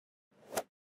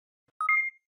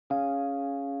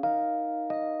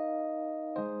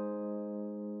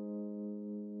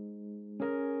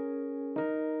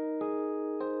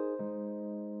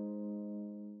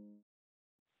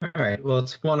right, well,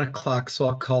 it's 1 o'clock, so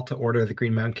I'll call to order the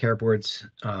Green Mountain Care Board's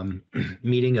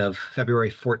meeting of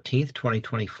February 14th,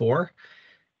 2024.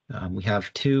 We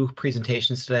have two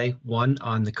presentations today, one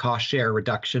on the cost share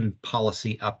reduction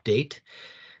policy update,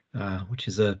 which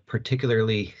is a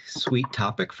particularly sweet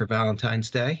topic for Valentine's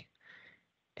Day.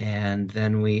 And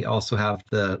then we also have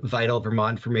the Vital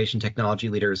Vermont Information Technology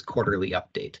Leaders quarterly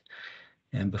update.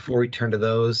 And before we turn to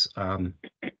those,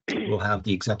 we'll have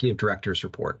the Executive Director's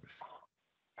report.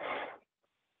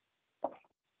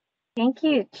 Thank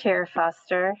you, Chair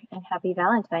Foster, and happy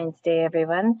Valentine's Day,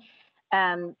 everyone.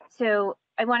 So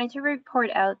I wanted to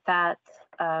report out that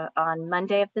on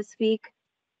Monday of this week,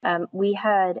 we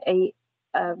had a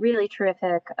really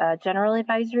terrific General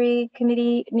Advisory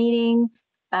Committee meeting.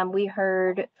 We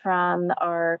heard from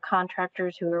our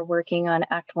contractors who are working on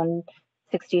Act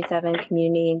 167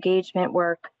 community engagement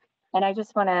work. And I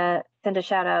just want to send a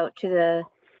shout out to the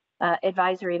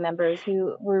advisory members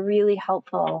who were really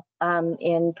helpful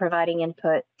in providing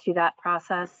input to that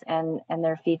process, and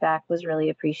their feedback was really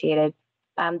appreciated.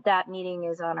 That meeting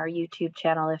is on our YouTube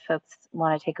channel if folks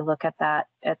want to take a look at that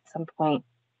at some point.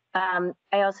 I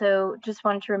also just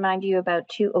wanted to remind you about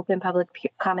two open public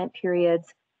comment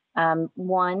periods.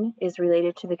 One is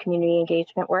related to the community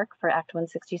engagement work for Act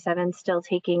 167, still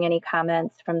taking any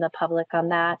comments from the public on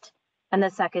that. And the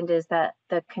second is that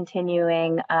the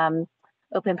continuing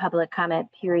open public comment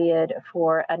period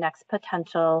for a next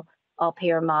potential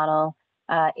all-payer model.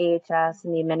 AHS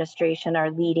and the administration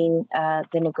are leading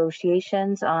the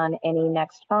negotiations on any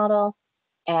next model,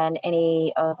 and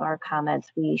any of our comments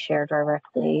we share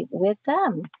directly with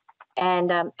them.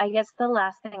 And I guess the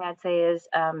last thing I'd say is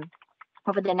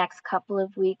over the next couple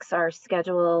of weeks, our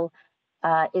schedule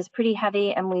is pretty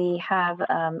heavy, and we have,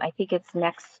 I think it's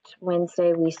next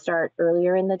Wednesday, we start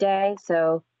earlier in the day.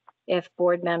 So if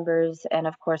board members and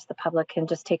of course the public can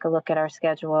just take a look at our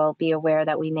schedule, be aware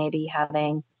that we may be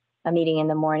having a meeting in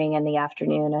the morning and the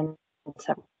afternoon and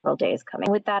several days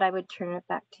coming. With that, I would turn it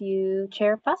back to you,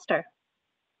 Chair Foster.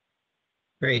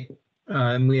 Great.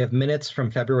 We have minutes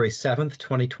from February 7th,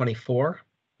 2024.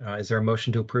 Is there a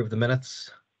motion to approve the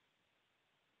minutes?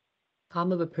 I'll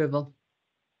move approval.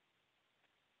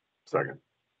 Second.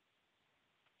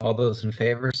 All those in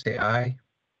favor say aye.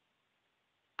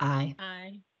 Aye.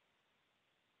 Aye.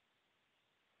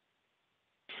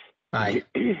 Aye.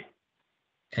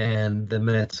 And the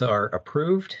minutes are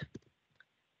approved.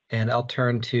 And I'll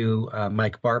turn to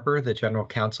Mike Barber, the General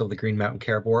Counsel of the Green Mountain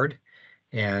Care Board.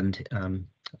 And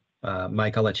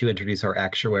Mike, I'll let you introduce our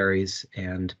actuaries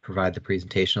and provide the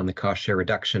presentation on the cost share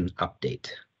reduction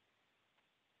update.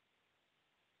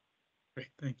 Great,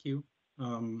 thank you.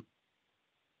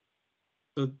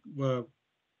 We're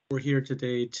here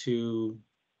today to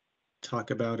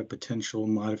talk about a potential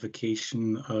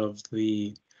modification of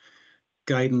the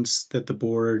guidance that the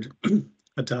board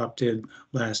adopted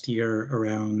last year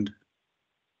around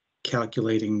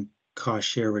calculating cost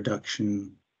share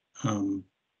reduction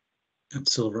at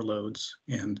silver loads.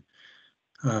 And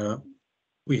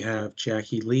we have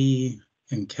Jackie Lee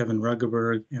and Kevin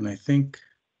Ruggeberg, and I think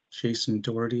Jason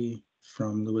Doherty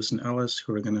from Lewis and Ellis,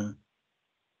 who are going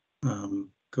to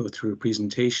go through a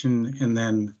presentation. And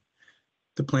then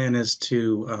the plan is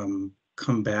to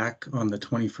come back on the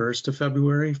 21st of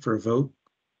February for a vote.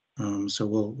 So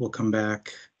we'll come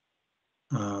back,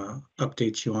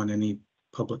 update you on any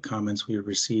public comments we have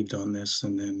received on this,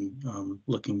 and then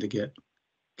looking to get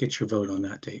your vote on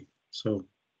that date. So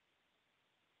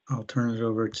I'll turn it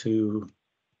over to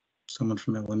someone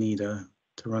from L&E to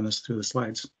run us through the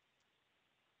slides.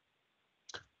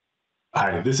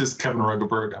 Hi, this is Kevin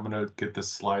Ruggeberg. I'm going to get the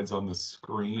slides on the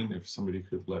screen. If somebody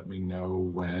could let me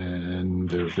know when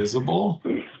they're visible.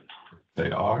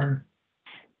 They are.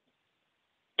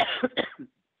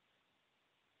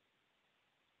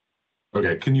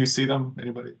 Okay, can you see them?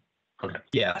 Anybody? Okay.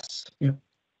 Yes. Yeah.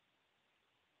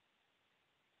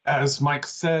 As Mike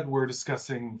said, we're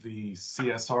discussing the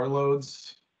CSR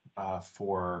loads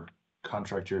for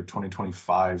contract year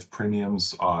 2025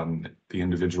 premiums on the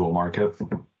individual market.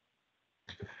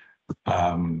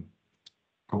 I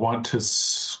want to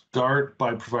start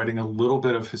by providing a little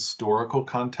bit of historical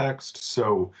context.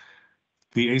 So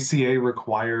the ACA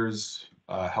requires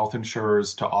health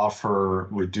insurers to offer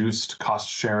reduced cost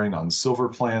sharing on silver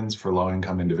plans for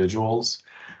low-income individuals.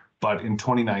 But in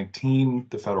 2019,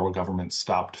 the federal government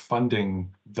stopped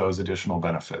funding those additional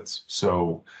benefits.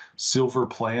 So silver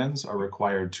plans are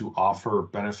required to offer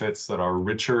benefits that are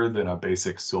richer than a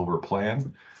basic silver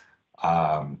plan.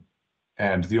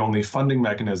 And the only funding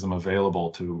mechanism available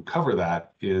to cover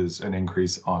that is an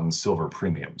increase on silver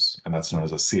premiums, and that's known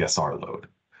as a CSR load.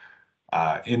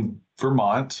 In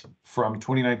Vermont, from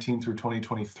 2019 through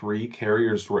 2023,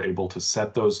 carriers were able to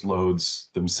set those loads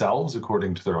themselves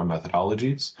according to their own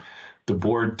methodologies. The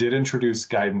board did introduce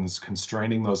guidance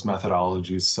constraining those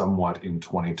methodologies somewhat in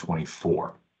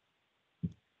 2024.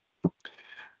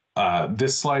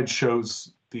 This slide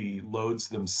shows the loads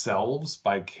themselves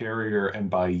by carrier and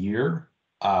by year.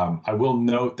 I will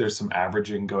note there's some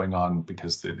averaging going on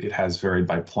because it has varied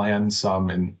by plan, some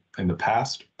in the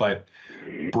past, but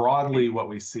broadly what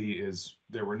we see is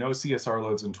there were no CSR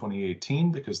loads in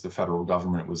 2018 because the federal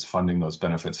government was funding those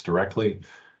benefits directly.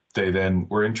 They then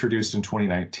were introduced in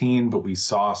 2019, but we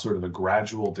saw sort of a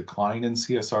gradual decline in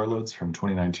CSR loads from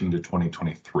 2019 to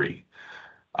 2023.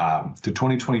 The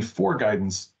 2024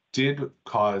 guidance did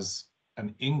cause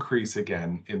an increase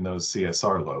again in those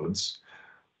CSR loads.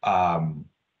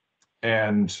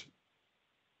 And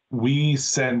we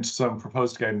sent some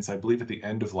proposed guidance, I believe, at the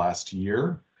end of last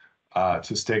year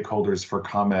to stakeholders for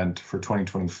comment for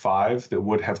 2025 that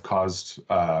would have caused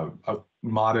a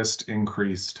modest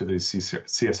increase to the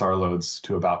CSR loads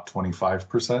to about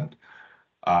 25%.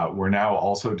 We're now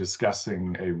also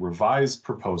discussing a revised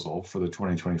proposal for the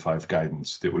 2025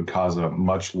 guidance that would cause a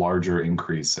much larger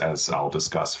increase, as I'll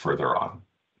discuss further on.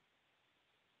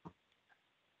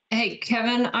 Hey,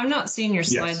 Kevin, I'm not seeing your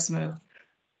Yes. slides move.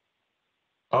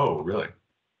 Oh, really?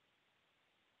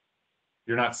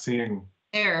 You're not seeing?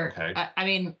 There. Okay. I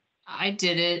mean, I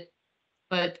did it,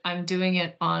 but I'm doing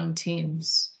it on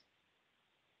Teams.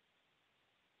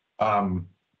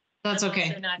 That's I'm okay.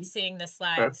 also not seeing the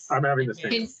slides. I'm having the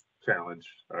in same his. challenge.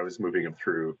 I was moving them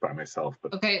through by myself,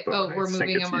 but Okay. but Oh, when I we're sync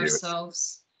moving it them to you, it's-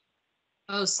 ourselves.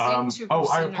 Oh, sync to Oh,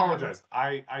 I presenter. apologize.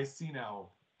 I see now.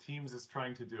 Teams is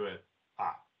trying to do it.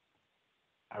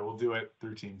 I will do it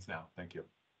through Teams now. Thank you.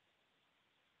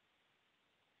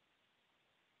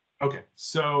 Okay,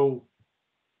 so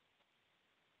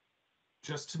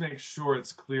just to make sure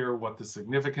it's clear what the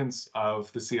significance of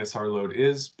the CSR load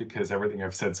is, because everything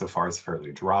I've said so far is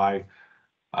fairly dry.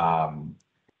 The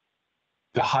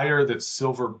higher that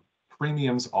silver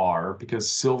premiums are,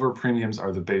 because silver premiums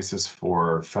are the basis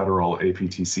for federal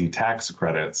APTC tax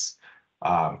credits,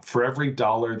 for every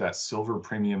dollar that silver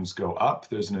premiums go up,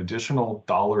 there's an additional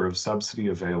dollar of subsidy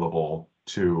available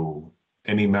to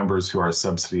any members who are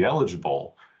subsidy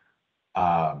eligible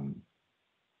on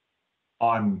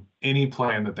any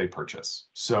plan that they purchase.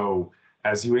 So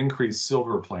as you increase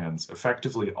silver plans,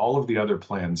 effectively all of the other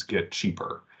plans get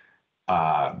cheaper.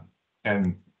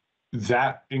 And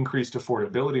that increased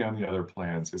affordability on the other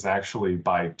plans is actually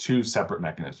by two separate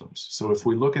mechanisms. So if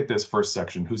we look at this first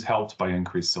section, who's helped by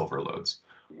increased silver loads?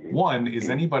 One is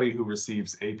anybody who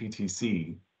receives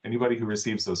APTC, anybody who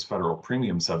receives those federal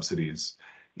premium subsidies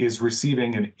is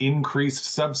receiving an increased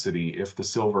subsidy if the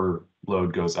silver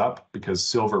load goes up because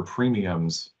silver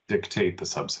premiums dictate the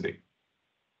subsidy.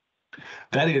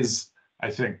 That is,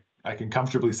 I think, I can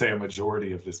comfortably say a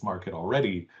majority of this market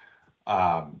already.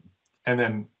 And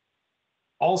then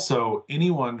also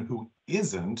anyone who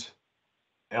isn't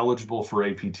eligible for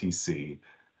APTC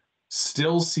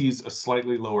still sees a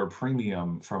slightly lower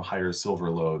premium from higher silver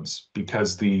loads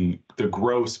because the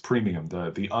gross premium,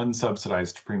 the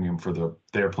unsubsidized premium for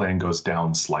their plan goes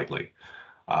down slightly.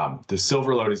 The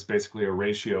silver load is basically a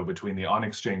ratio between the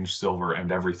on-exchange silver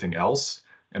and everything else.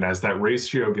 And as that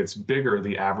ratio gets bigger,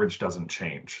 the average doesn't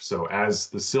change. So as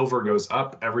the silver goes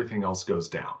up, everything else goes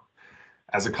down.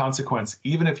 As a consequence,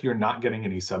 even if you're not getting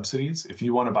any subsidies, if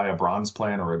you want to buy a bronze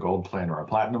plan or a gold plan or a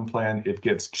platinum plan, it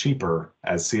gets cheaper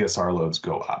as CSR loads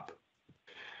go up.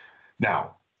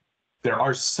 Now, there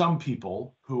are some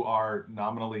people who are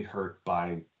nominally hurt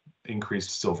by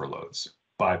increased silver loads,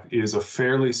 but it is a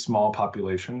fairly small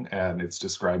population, and it's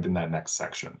described in that next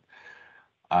section.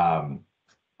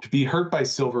 To be hurt by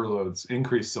silver loads,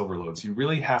 increased silver loads, you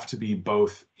really have to be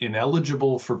both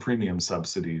ineligible for premium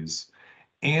subsidies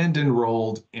and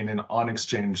enrolled in an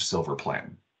on-exchange silver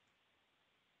plan.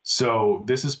 So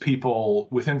this is people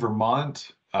within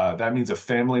Vermont, that means a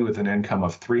family with an income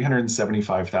of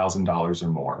 $375,000 or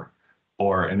more,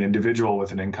 or an individual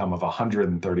with an income of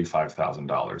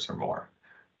 $135,000 or more.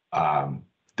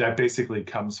 That basically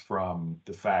comes from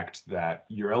the fact that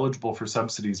you're eligible for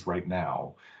subsidies right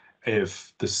now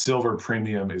if the silver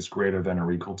premium is greater than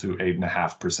or equal to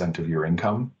 8.5% of your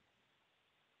income.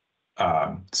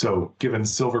 So given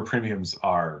silver premiums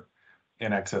are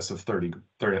in excess of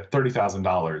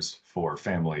 $30,000 for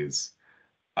families,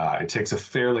 it takes a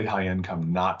fairly high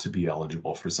income not to be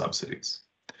eligible for subsidies.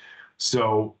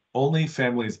 So only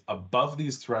families above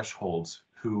these thresholds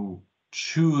who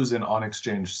choose an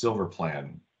on-exchange silver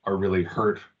plan are really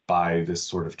hurt by this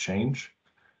sort of change.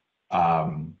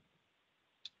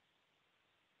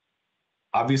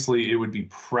 Obviously, it would be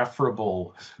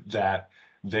preferable that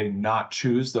they not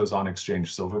choose those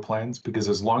on-exchange silver plans, because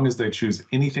as long as they choose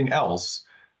anything else,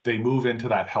 they move into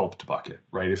that helped bucket,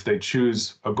 right? If they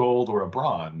choose a gold or a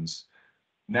bronze,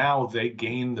 now they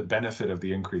gain the benefit of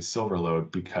the increased silver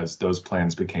load because those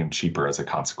plans became cheaper as a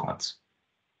consequence.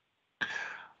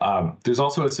 There's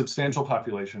also a substantial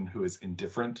population who is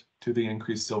indifferent to the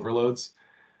increased silver loads.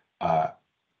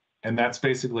 And that's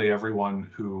basically everyone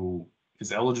who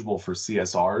is eligible for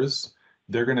CSRs.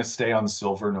 They're going to stay on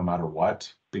silver no matter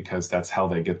what, because that's how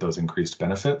they get those increased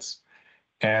benefits.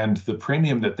 And the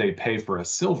premium that they pay for a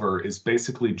silver is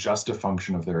basically just a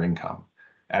function of their income.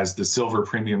 As the silver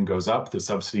premium goes up, the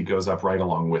subsidy goes up right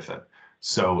along with it.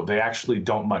 So they actually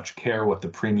don't much care what the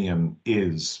premium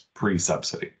is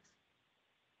pre-subsidy.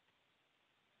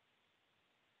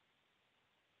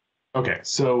 Okay,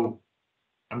 so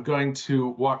I'm going to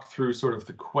walk through sort of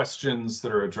the questions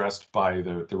that are addressed by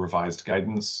the revised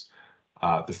guidance.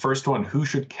 The first one, who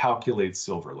should calculate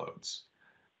silver loads?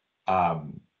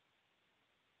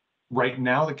 Right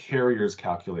now, the carriers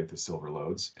calculate the silver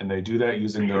loads, and they do that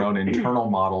using their own internal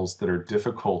models that are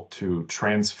difficult to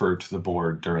transfer to the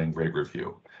board during rate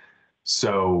review.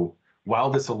 So while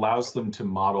this allows them to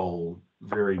model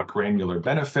very granular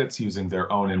benefits using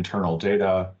their own internal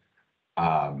data,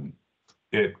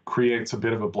 it creates a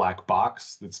bit of a black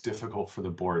box that's difficult for the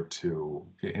board to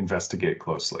investigate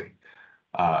closely.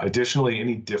 Additionally,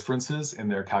 any differences in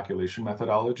their calculation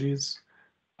methodologies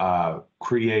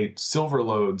create silver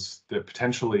loads that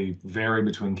potentially vary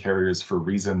between carriers for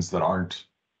reasons that aren't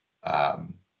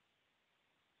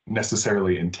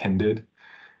necessarily intended.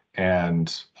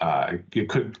 And it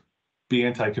could be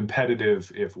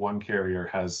anti-competitive if one carrier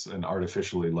has an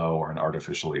artificially low or an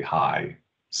artificially high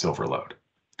silver load.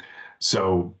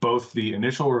 So both the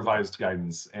initial revised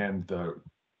guidance and the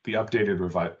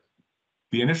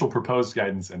initial proposed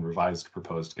guidance and revised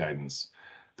proposed guidance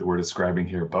that we're describing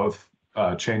here both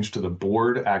change to the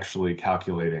board actually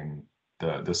calculating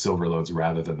the silver loads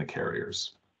rather than the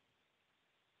carriers.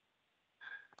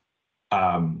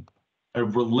 A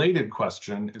related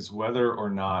question is whether or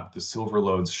not the silver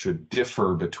loads should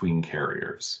differ between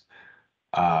carriers.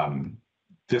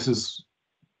 This is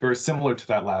very similar to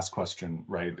that last question,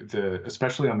 right?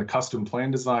 Especially on the custom plan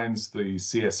designs, the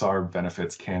CSR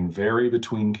benefits can vary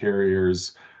between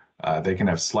carriers. They can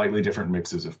have slightly different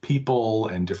mixes of people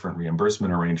and different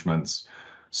reimbursement arrangements.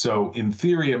 So in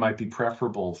theory, it might be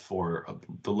preferable for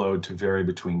the load to vary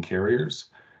between carriers.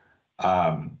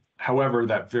 However,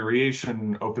 that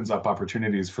variation opens up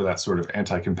opportunities for that sort of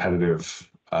anti-competitive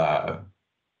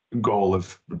goal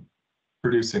of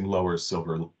producing lower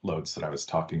silver loads that I was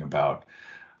talking about.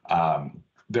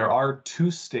 There are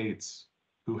 2 states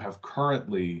who have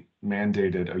currently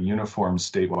mandated a uniform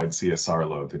statewide CSR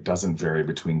load that doesn't vary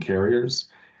between carriers.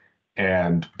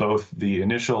 And both the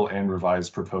initial and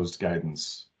revised proposed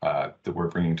guidance that we're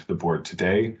bringing to the board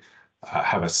today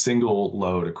have a single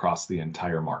load across the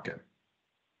entire market.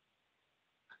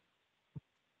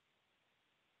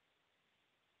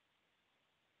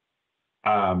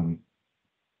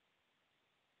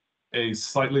 A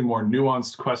slightly more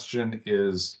nuanced question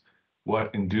is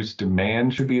what induced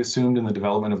demand should be assumed in the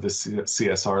development of the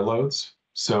CSR loads.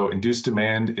 So induced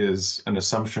demand is an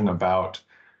assumption about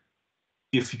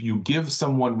if you give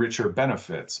someone richer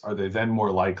benefits, are they then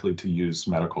more likely to use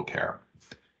medical care?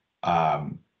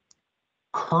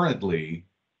 Currently,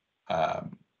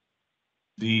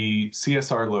 the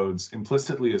CSR loads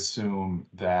implicitly assume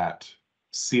that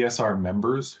CSR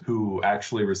members who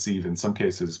actually receive, in some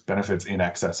cases, benefits in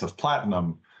excess of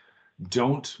platinum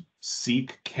don't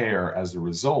seek care as a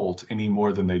result any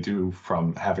more than they do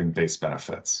from having base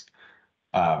benefits.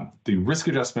 The risk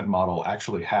adjustment model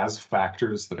actually has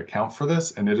factors that account for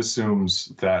this, and it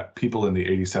assumes that people in the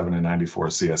 87 and 94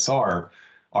 CSR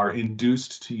are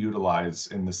induced to utilize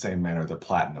in the same manner that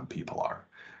platinum people are.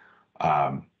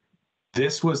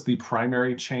 This was the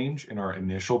primary change in our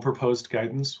initial proposed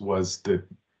guidance, was that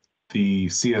the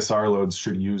CSR loads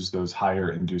should use those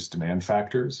higher induced demand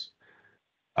factors,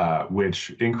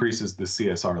 which increases the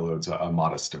CSR loads a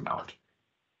modest amount.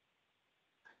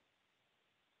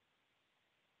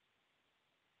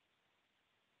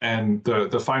 And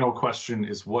the final question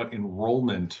is what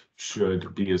enrollment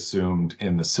should be assumed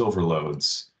in the silver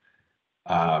loads?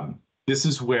 This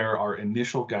is where our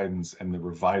initial guidance and the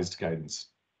revised guidance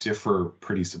differ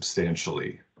pretty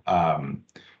substantially.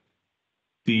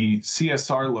 The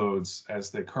CSR loads, as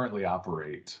they currently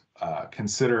operate,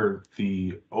 consider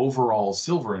the overall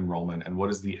silver enrollment and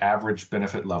what is the average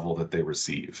benefit level that they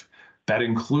receive. That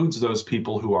includes those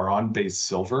people who are on base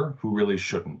silver who really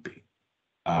shouldn't be.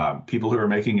 people who are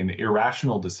making an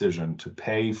irrational decision to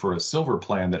pay for a silver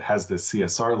plan that has this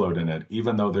CSR load in it,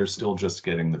 even though they're still just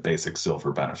getting the basic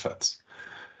silver benefits.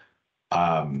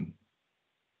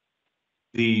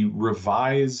 The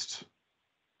revised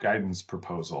guidance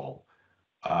proposal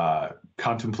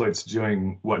contemplates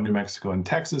doing what New Mexico and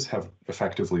Texas have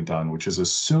effectively done, which is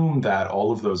assume that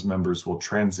all of those members will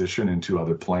transition into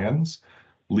other plans,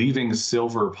 leaving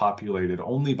silver populated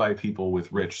only by people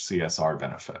with rich CSR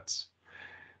benefits.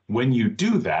 When you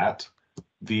do that,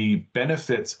 the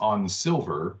benefits on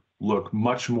silver look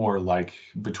much more like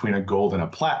between a gold and a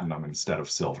platinum instead of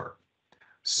silver.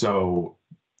 So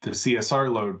the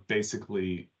CSR load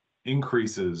basically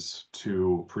increases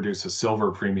to produce a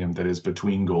silver premium that is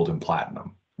between gold and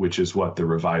platinum, which is what the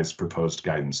revised proposed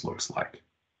guidance looks like.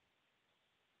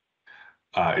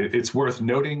 It's worth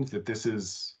noting that this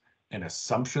is an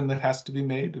assumption that has to be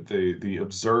made. The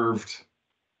observed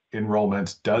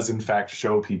enrollment does in fact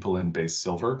show people in base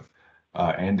silver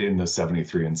and in the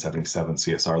 73 and 77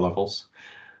 CSR levels.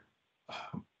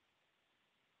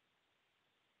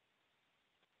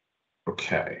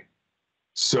 Okay,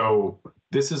 so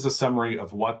this is a summary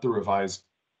of what the revised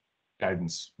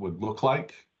guidance would look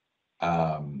like.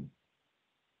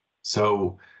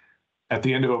 So at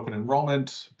the end of open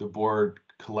enrollment, the board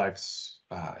collects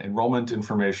enrollment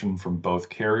information from both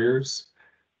carriers.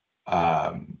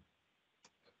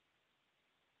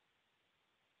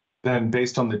 Then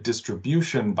based on the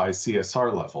distribution by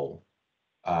CSR level,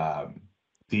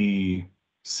 the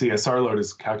CSR load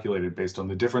is calculated based on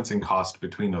the difference in cost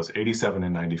between those 87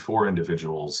 and 94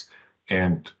 individuals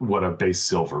and what a base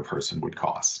silver person would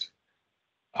cost.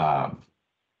 I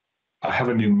have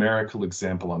a numerical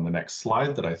example on the next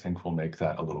slide that I think will make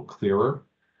that a little clearer.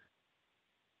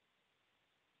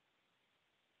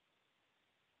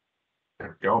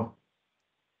 There we go.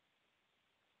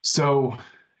 So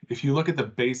if you look at the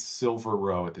base silver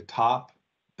row at the top,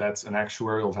 that's an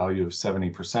actuarial value of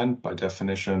 70% by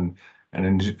definition, and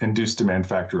an induced demand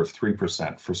factor of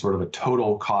 3% for sort of a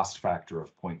total cost factor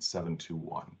of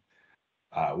 0.721.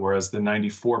 Whereas the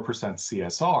 94%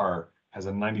 CSR has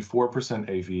a 94%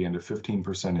 AV and a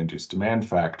 15% induced demand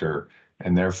factor,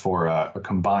 and therefore a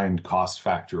combined cost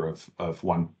factor of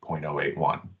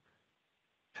 1.081.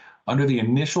 Under the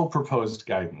initial proposed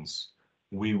guidance,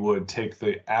 we would take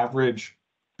the average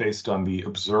based on the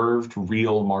observed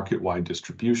real market-wide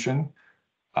distribution,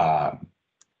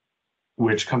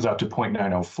 which comes out to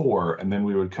 0.904, and then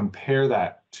we would compare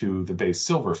that to the base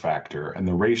silver factor, and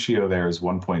the ratio there is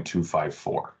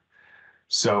 1.254.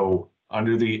 So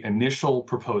under the initial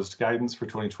proposed guidance for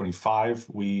 2025,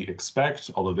 we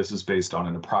expect, although this is based on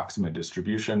an approximate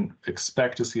distribution,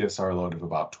 expect a CSR load of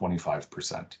about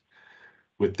 25%.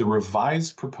 With the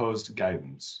revised proposed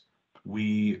guidance,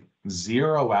 we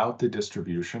zero out the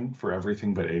distribution for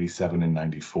everything but 87 and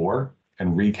 94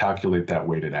 and recalculate that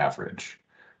weighted average.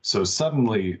 So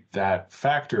suddenly that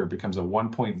factor becomes a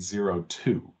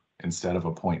 1.02 instead of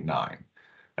a 0.9.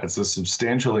 That's a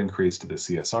substantial increase to the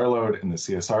CSR load, and the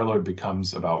CSR load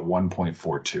becomes about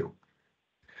 1.42.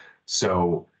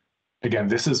 So again,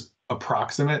 this is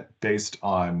approximate based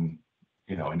on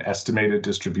an estimated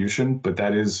distribution, but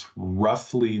that is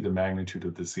roughly the magnitude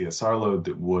of the CSR load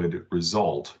that would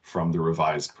result from the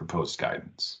revised proposed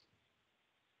guidance.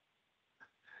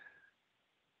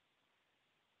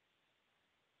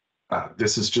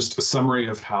 This is just a summary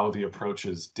of how the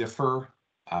approaches differ.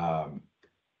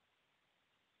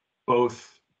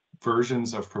 Both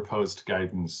versions of proposed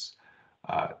guidance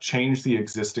change the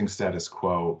existing status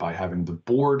quo by having the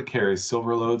board carry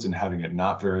silver loads and having it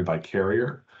not vary by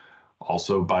carrier.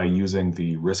 Also by using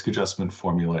the risk adjustment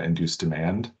formula induced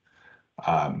demand.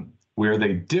 Where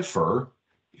they differ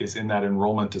is in that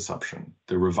enrollment assumption.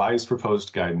 The revised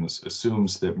proposed guidance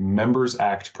assumes that members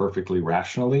act perfectly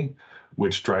rationally,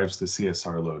 which drives the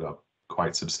CSR load up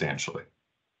quite substantially.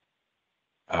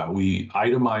 We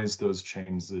itemize those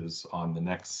changes on the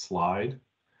next slide.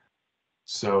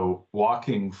 So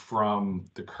walking from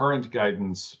the current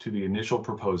guidance to the initial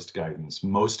proposed guidance,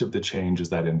 most of the change is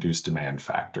that induced demand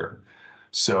factor.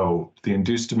 So the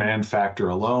induced demand factor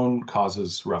alone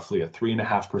causes roughly a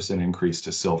 3.5% increase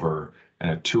to silver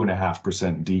and a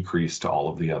 2.5% decrease to all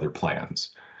of the other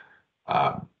plans.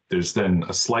 There's then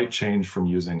a slight change from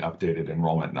using updated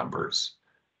enrollment numbers.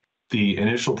 The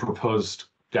initial proposed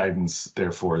guidance,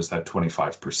 therefore, is that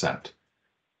 25%.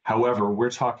 However, we're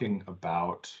talking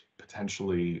about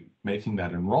potentially making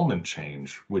that enrollment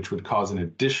change, which would cause an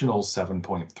additional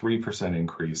 7.3%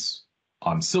 increase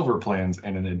on silver plans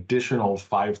and an additional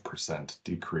 5%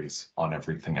 decrease on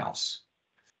everything else.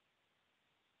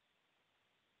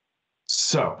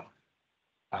 So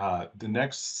The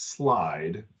next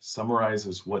slide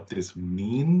summarizes what this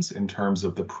means in terms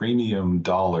of the premium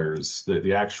dollars,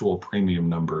 the actual premium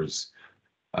numbers,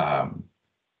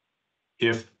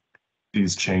 if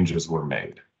these changes were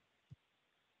made.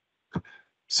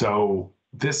 So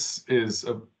this is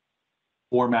a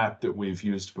format that we've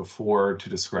used before to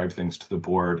describe things to the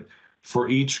board. For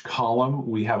each column,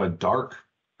 we have a dark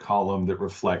column that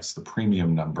reflects the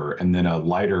premium number, and then a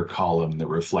lighter column that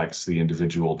reflects the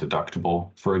individual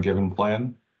deductible for a given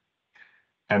plan.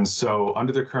 And so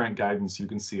under the current guidance, you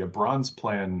can see a bronze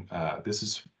plan. This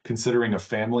is considering a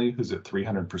family who's at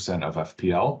 300% of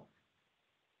FPL.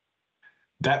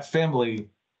 That family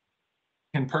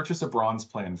can purchase a bronze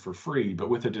plan for free, but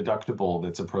with a deductible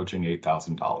that's approaching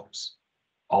 $8,000.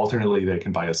 Alternately, they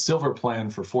can buy a silver plan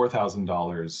for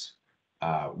 $4,000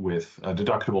 with a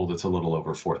deductible that's a little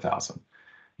over $4,000.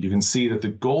 You can see that the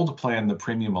gold plan, the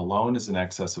premium alone is in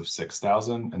excess of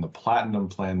 $6,000, and the platinum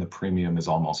plan, the premium is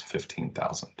almost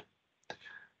 $15,000.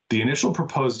 The initial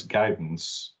proposed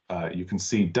guidance, you can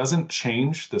see, doesn't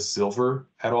change the silver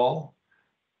at all,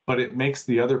 but it makes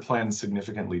the other plans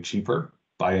significantly cheaper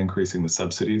by increasing the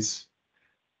subsidies.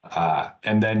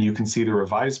 And then you can see the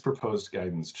revised proposed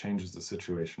guidance changes the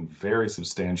situation very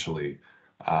substantially.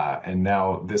 And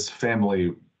now this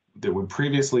family that would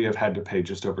previously have had to pay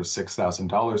just over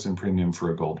 $6,000 in premium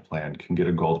for a gold plan can get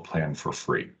a gold plan for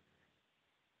free.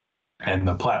 And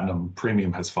the platinum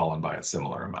premium has fallen by a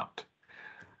similar amount.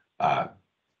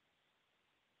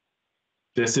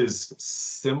 This is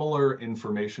similar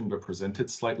information, but presented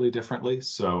slightly differently.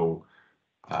 So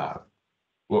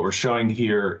what we're showing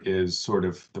here is sort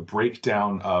of the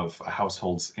breakdown of a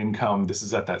household's income. This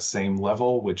is at that same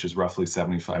level, which is roughly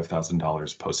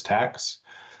 $75,000 post-tax.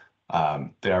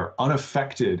 They are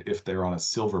unaffected if they're on a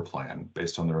silver plan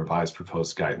based on the revised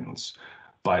proposed guidance.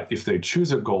 But if they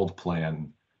choose a gold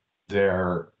plan,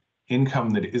 their income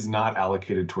that is not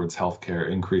allocated towards healthcare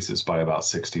increases by about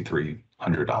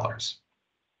 $6,300.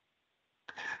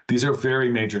 These are very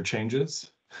major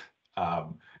changes.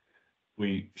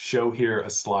 We show here a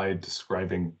slide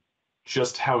describing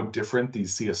just how different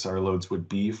these CSR loads would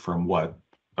be from what,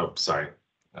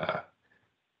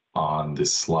 on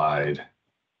this slide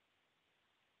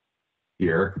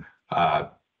here.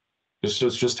 This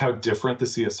shows just how different the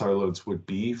CSR loads would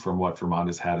be from what Vermont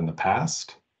has had in the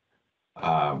past.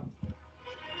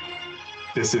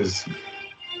 This is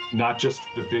not just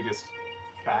the biggest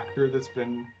factor that's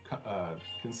been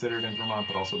considered in Vermont,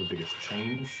 but also the biggest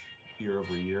change year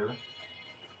over year.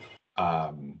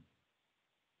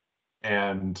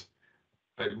 And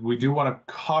we do want to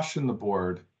caution the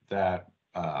board that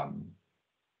a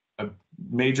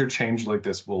major change like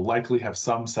this will likely have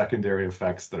some secondary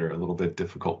effects that are a little bit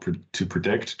difficult to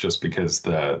predict, just because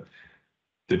the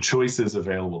choices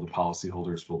available to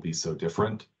policyholders will be so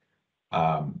different.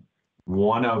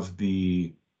 One of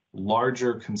the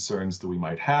larger concerns that we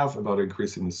might have about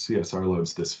increasing the CSR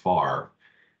loads this far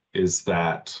is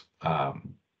that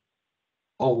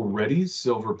already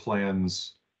silver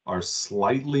plans are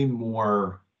slightly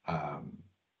more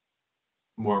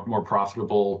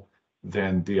profitable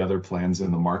than the other plans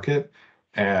in the market.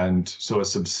 And so a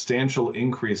substantial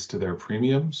increase to their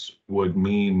premiums would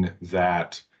mean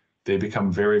that they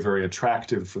become very, very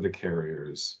attractive for the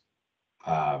carriers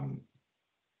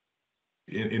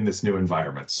in this new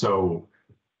environment. So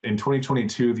in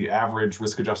 2022, the average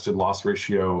risk-adjusted loss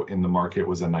ratio in the market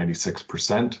was a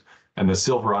 96%, and the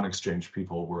silver on exchange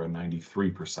people were a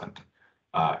 93%.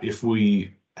 If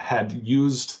we had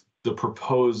used the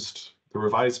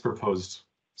revised proposed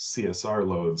CSR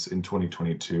loads in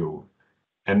 2022,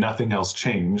 and nothing else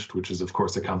changed, which is of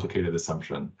course a complicated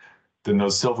assumption, then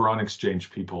those silver on exchange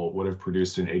people would have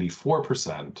produced an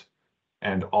 84%,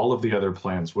 and all of the other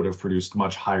plans would have produced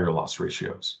much higher loss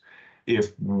ratios.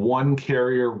 If one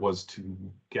carrier was to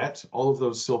get all of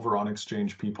those silver on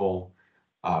exchange people,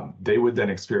 they would then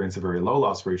experience a very low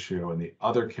loss ratio, and the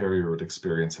other carrier would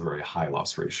experience a very high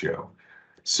loss ratio.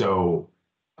 So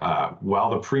while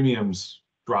the premiums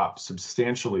drop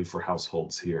substantially for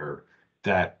households here,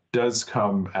 that does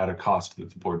come at a cost that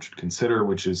the board should consider,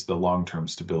 which is the long-term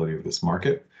stability of this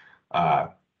market.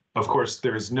 Of course,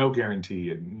 there is no guarantee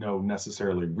and no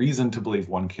necessarily reason to believe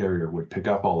one carrier would pick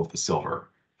up all of the silver,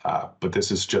 but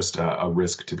this is just a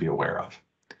risk to be aware of.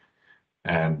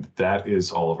 And that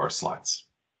is all of our slides.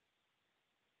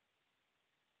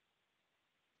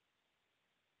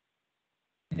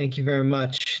 Thank you very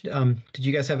much. Did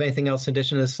you guys have anything else in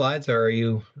addition to the slides, or are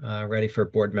you ready for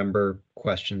board member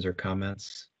questions or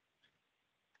comments?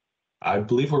 I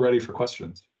believe we're ready for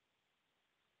questions.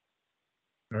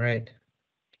 All right.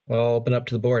 Well, I'll open up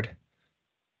to the board.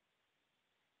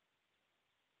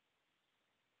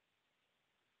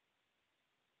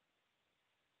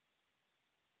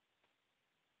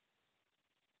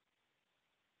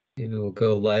 Maybe we'll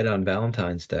go light on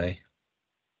Valentine's Day.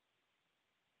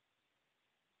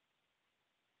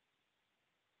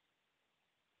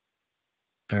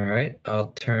 All right, I'll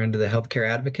turn to the healthcare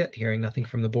advocate, hearing nothing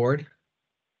from the board.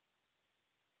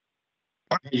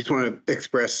 I just want to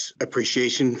express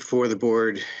appreciation for the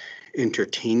board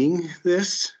entertaining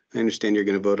this. I understand you're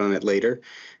going to vote on it later,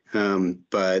 and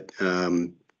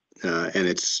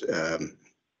it's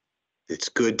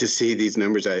good to see these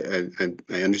numbers. I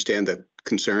understand the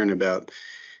concern about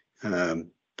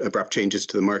abrupt changes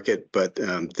to the market, but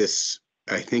this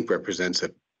I think represents a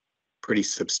pretty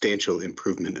substantial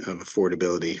improvement of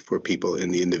affordability for people in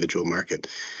the individual market,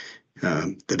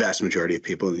 the vast majority of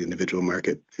people in the individual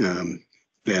market.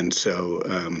 And so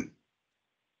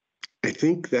I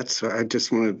think I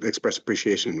just want to express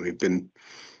appreciation. We've been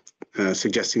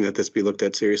suggesting that this be looked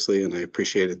at seriously, and I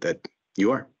appreciate it that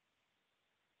you are.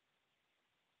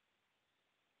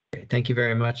 Thank you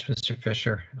very much, Mr.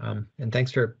 Fisher. And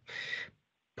thanks for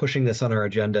pushing this on our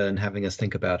agenda and having us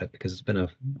think about it, because it's been a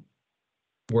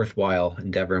worthwhile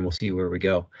endeavor, and we'll see where we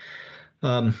go.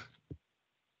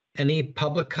 Any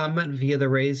public comment via the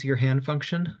raise your hand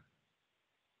function?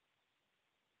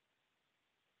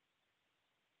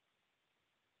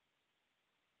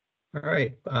 All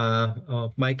right,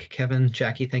 Mike, Kevin,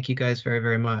 Jackie, thank you guys very,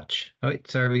 very much. Oh,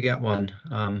 wait, sorry, we got one.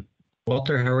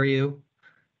 Walter, how are you?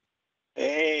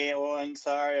 Hey, Owen,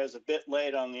 sorry, I was a bit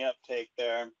late on the uptake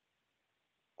there.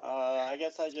 I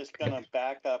guess I'm just going to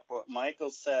back up what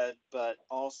Michael said, but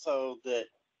also that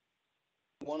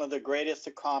one of the greatest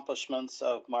accomplishments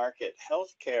of market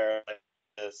healthcare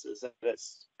is that it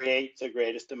creates the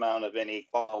greatest amount of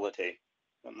inequality.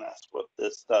 And that's what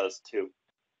this does too.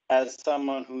 As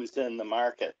someone who's in the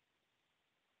market,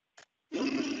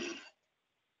 this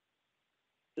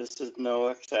is no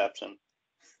exception.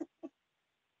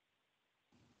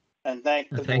 And thank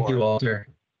the Thank board. you, Walter.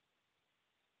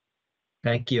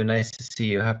 Thank you. Nice to see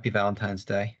you. Happy Valentine's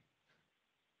Day.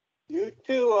 You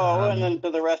too, Owen, and to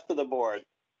the rest of the board.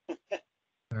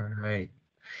 All right.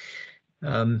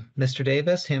 Mr.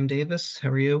 Davis, Ham Davis, how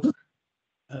are you?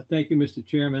 Thank you, Mr.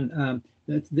 Chairman.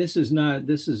 I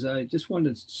just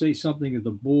wanted to say something to the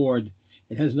board.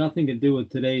 It has nothing to do with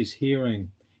today's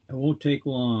hearing. It won't take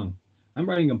long. I'm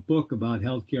writing a book about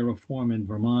healthcare reform in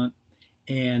Vermont,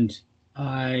 and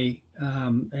I'm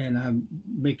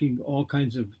making all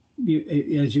kinds of,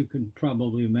 as you can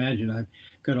probably imagine, I've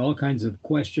got all kinds of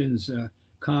questions,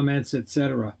 comments,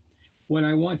 etc. What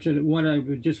I would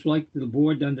just like the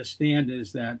board to understand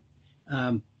is that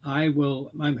I'm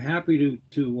happy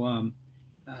to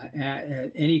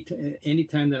at any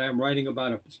time that I'm writing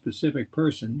about a specific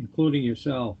person, including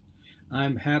yourself,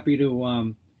 I'm happy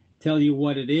to tell you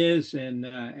what it is and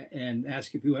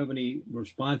ask if you have any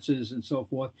responses and so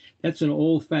forth. That's an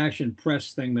old-fashioned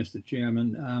press thing, Mr.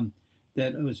 Chairman.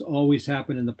 That has always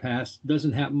happened in the past.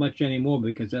 Doesn't happen much anymore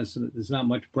because there's not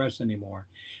much press anymore.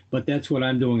 But that's what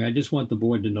I'm doing. I just want the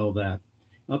board to know that.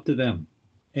 Up to them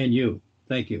and you.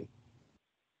 Thank you.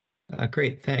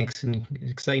 Great, thanks. And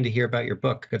exciting to hear about your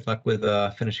book. Good luck with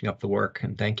finishing up the work,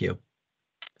 and thank you.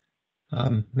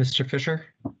 Mr. Fisher?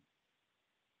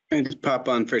 I just pop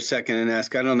on for a second and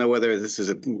ask, I don't know whether this is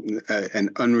an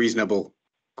unreasonable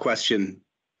question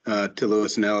to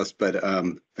Lewis and Ellis, but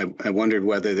I wondered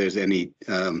whether there's any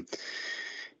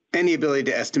ability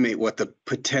to estimate what the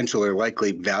potential or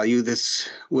likely value this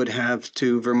would have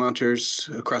to Vermonters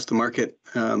across the market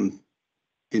in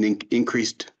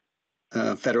increased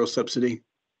federal subsidy.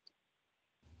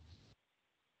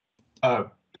 I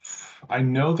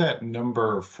know that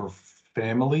number for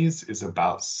families is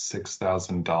about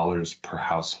 $6,000 per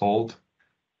household.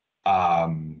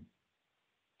 I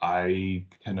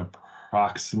can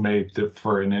approximate that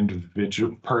for an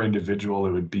individual,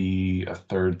 it would be a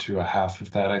third to a half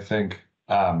of that, I think.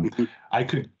 I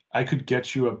could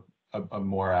get you a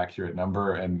more accurate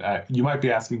number, and you might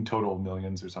be asking total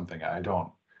millions or something.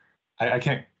 I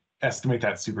can't estimate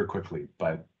that super quickly,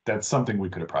 but that's something we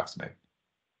could approximate.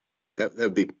 That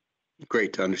would be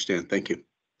great to understand. Thank you.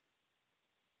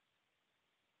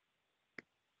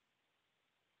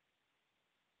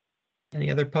 Any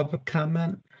other public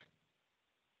comment?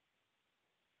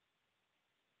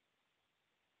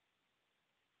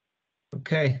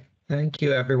 Okay, thank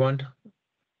you, everyone.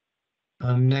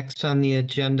 Next on the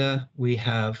agenda, we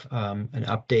have an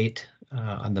update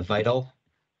on the Vital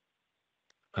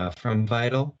from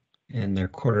Vital in their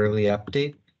quarterly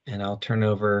update. And I'll turn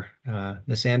over,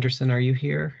 Ms. Anderson, are you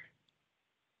here?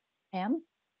 Am?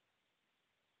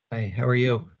 Hi, how are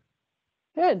you?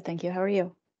 Good, thank you. How are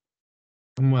you?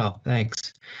 I'm well,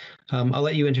 thanks. I'll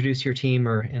let you introduce your team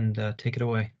and take it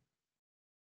away.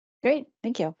 Great,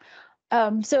 thank you.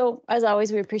 So as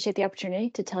always, we appreciate the opportunity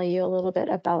to tell you a little bit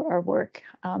about our work.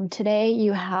 Today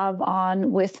you have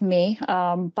on with me,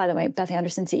 by the way, Beth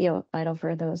Anderson, CEO of Vital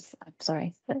for those, I'm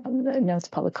sorry, I know it's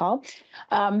a public call.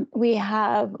 We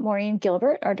have Maureen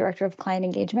Gilbert, our Director of Client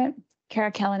Engagement,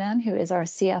 Kara Callanan, who is our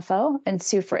CFO, and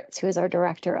Sue Fritz, who is our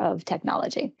Director of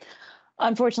Technology.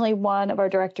 Unfortunately, one of our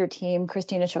director team,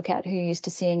 Christina Choquette, who you're used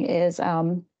to seeing, is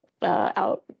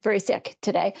out very sick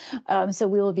today. So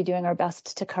we will be doing our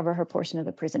best to cover her portion of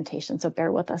the presentation. So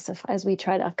bear with us as we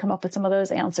try to come up with some of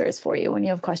those answers for you when you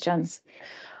have questions.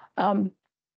 But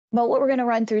what we're going to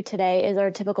run through today is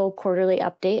our typical quarterly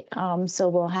update. So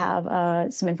we'll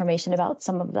have some information about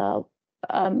some of the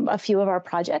a few of our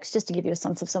projects, just to give you a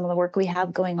sense of some of the work we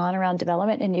have going on around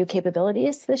development and new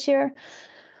capabilities this year.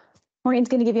 Maureen's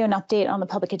going to give you an update on the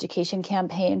public education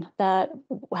campaign that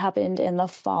happened in the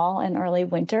fall and early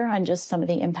winter on just some of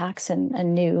the impacts and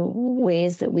new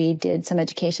ways that we did some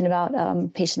education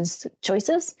about patients'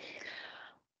 choices.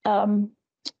 Sue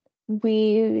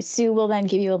will then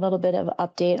give you a little bit of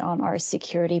update on our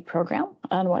security program,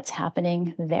 on what's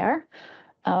happening there.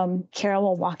 Kara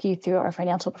will walk you through our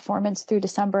financial performance through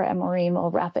December, and Maureen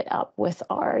will wrap it up with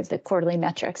the quarterly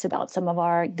metrics about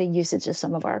the usage of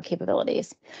some of our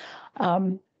capabilities.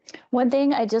 One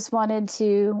thing I just wanted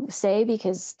to say,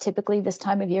 because typically this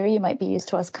time of year, you might be used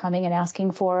to us coming and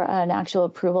asking for an actual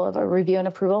approval of a review and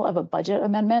approval of a budget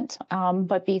amendment.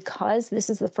 But because this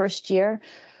is the first year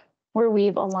where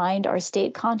we've aligned our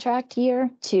state contract year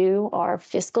to our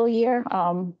fiscal year,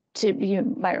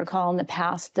 you might recall in the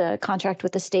past, the contract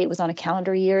with the state was on a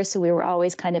calendar year. So we were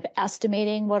always kind of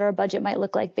estimating what our budget might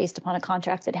look like based upon a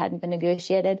contract that hadn't been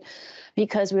negotiated,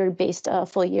 because we were based a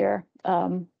full year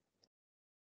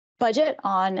budget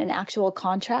on an actual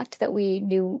contract that we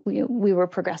knew we were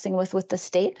progressing with the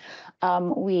state.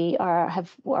 We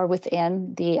are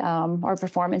within our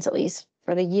performance, at least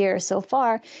for the year so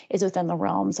far, is within the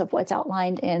realms of what's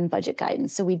outlined in budget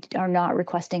guidance. So we are not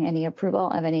requesting any approval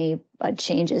of any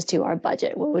changes to our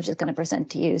budget. We're just going to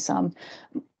present to you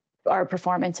our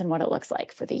performance and what it looks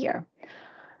like for the year.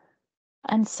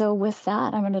 And so with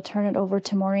that, I'm going to turn it over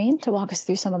to Maureen to walk us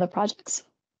through some of the projects.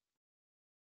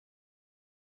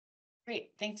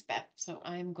 Great, thanks, Beth. So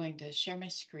I'm going to share my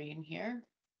screen here.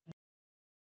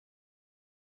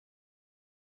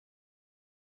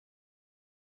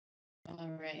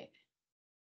 All right.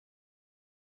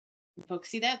 Folks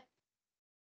see that?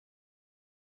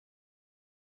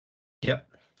 Yep.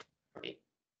 Great.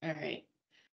 All right.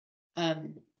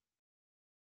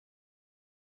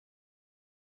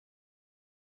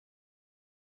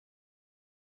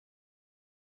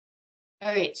 All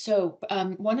right, so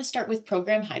want to start with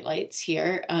program highlights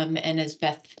here. And as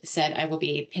Beth said, I will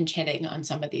be pinch hitting on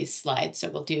some of these slides,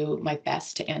 so we'll do my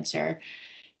best to answer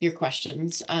your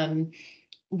questions.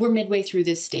 We're midway through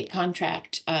this state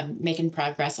contract, making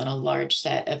progress on a large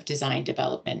set of design,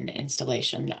 development, and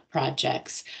installation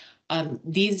projects.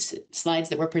 These slides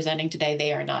that we're presenting today,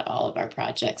 they are not all of our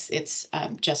projects. It's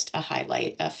just a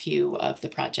highlight, a few of the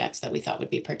projects that we thought would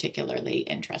be particularly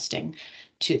interesting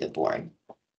to the board.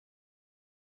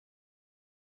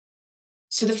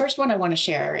 So the first one I want to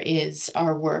share is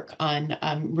our work on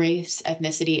race,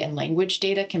 ethnicity, and language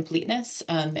data completeness,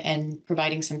 and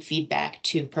providing some feedback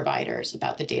to providers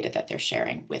about the data that they're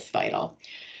sharing with Vital.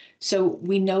 So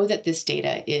we know that this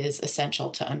data is essential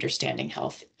to understanding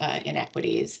health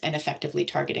inequities and effectively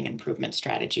targeting improvement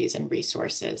strategies and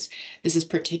resources. This is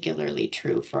particularly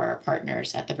true for our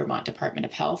partners at the Vermont Department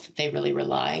of Health. They really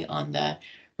rely on the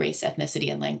race,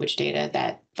 ethnicity, and language data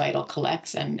that Vital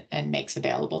collects and makes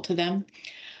available to them.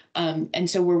 And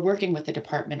so we're working with the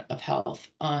Department of Health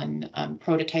on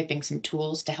prototyping some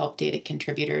tools to help data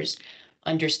contributors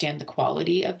understand the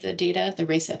quality of the data, the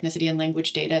race, ethnicity, and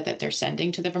language data that they're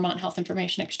sending to the Vermont Health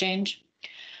Information Exchange.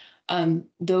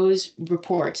 Those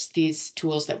reports, these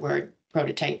tools that we're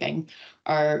prototyping,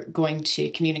 are going to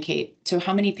communicate. So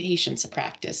how many patients a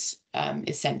practice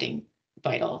is sending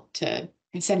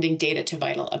data to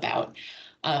Vital about.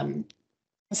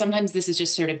 Sometimes this is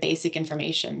just sort of basic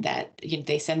information that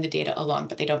they send the data along,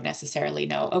 but they don't necessarily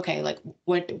know, okay, like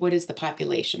what is the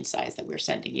population size that we're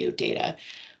sending you data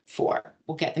for?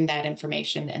 We'll get them that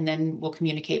information, and then we'll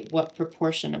communicate what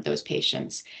proportion of those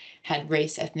patients had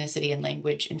race, ethnicity, and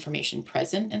language information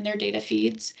present in their data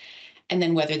feeds. And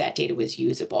then whether that data was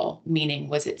usable, meaning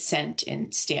was it sent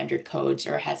in standard codes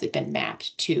or has it been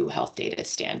mapped to health data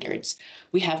standards?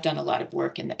 We have done a lot of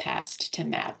work in the past to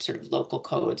map sort of local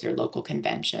codes or local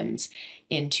conventions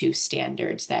into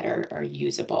standards that are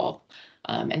usable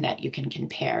and that you can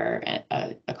compare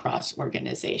across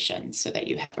organizations so that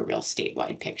you have a real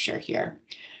statewide picture here.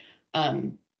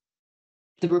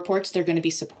 The reports, they're going to be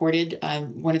supported.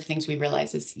 One of the things we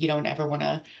realize is you don't ever want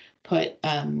to put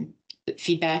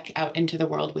feedback out into the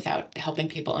world without helping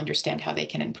people understand how they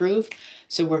can improve.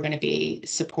 So we're going to be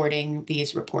supporting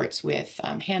these reports with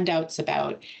handouts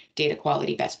about data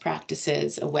quality best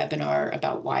practices, a webinar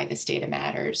about why this data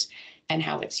matters and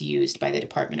how it's used by the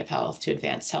Department of Health to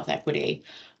advance health equity,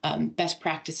 best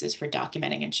practices for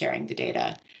documenting and sharing the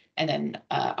data, and then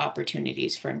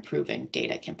opportunities for improving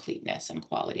data completeness and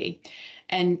quality.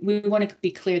 And we want to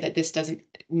be clear that this doesn't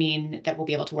mean that we'll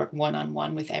be able to work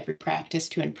one-on-one with every practice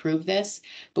to improve this,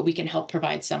 but we can help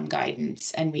provide some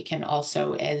guidance. And we can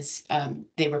also, as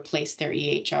they replace their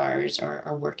EHRs or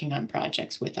are working on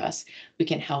projects with us, we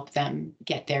can help them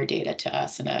get their data to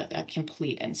us in a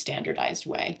complete and standardized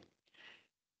way.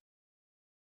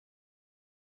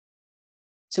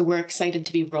 So we're excited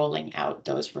to be rolling out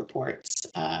those reports.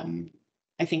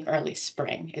 I think early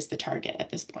spring is the target at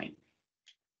this point.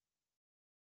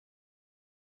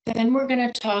 Then we're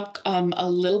going to talk a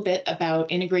little bit about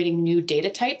integrating new data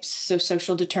types, so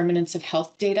social determinants of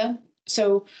health data.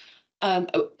 So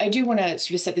I do want to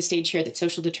sort of set the stage here that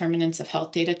social determinants of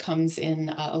health data comes in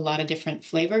a lot of different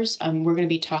flavors. We're going to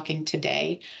be talking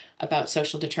today about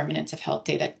social determinants of health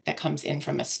data that comes in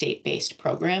from a state-based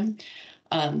program.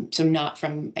 So not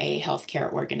from a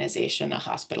healthcare organization, a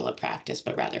hospital, a practice,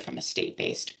 but rather from a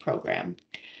state-based program.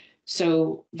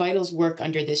 So Vital's work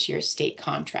under this year's state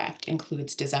contract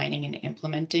includes designing and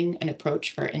implementing an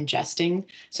approach for ingesting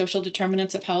social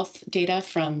determinants of health data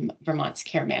from Vermont's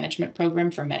care management program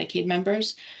for Medicaid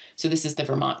members. So this is the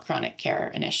Vermont Chronic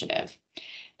Care Initiative.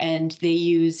 And they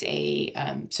use a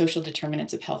social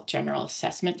determinants of health general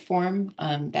assessment form.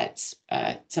 That's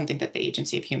something that the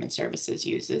Agency of Human Services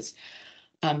uses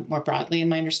more broadly, in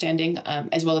my understanding,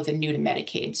 as well as a new to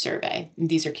Medicaid survey.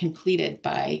 These are completed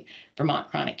by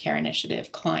Vermont Chronic Care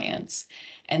Initiative clients.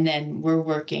 And then we're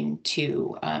working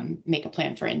to make a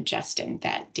plan for ingesting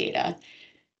that data.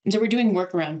 And so we're doing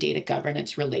work around data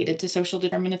governance related to social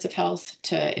determinants of health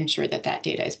to ensure that that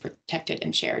data is protected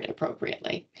and shared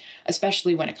appropriately,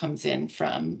 especially when it comes in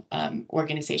from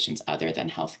organizations other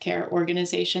than healthcare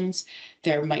organizations.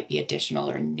 There might be additional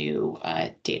or new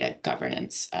data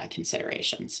governance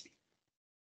considerations.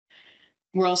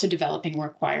 We're also developing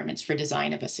requirements for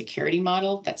design of a security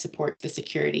model that supports the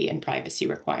security and privacy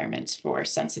requirements for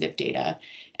sensitive data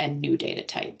and new data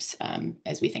types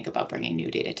as we think about bringing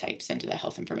new data types into the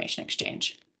health information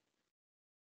exchange.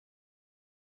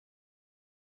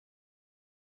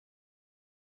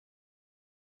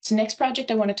 So next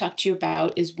project I want to talk to you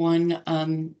about is one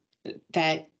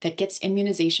that gets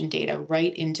immunization data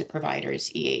right into providers'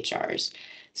 EHRs.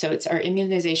 So it's our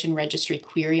immunization registry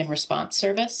query and response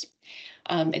service.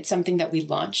 It's something that we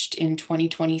launched in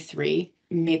 2023.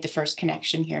 We made the first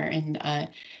connection here in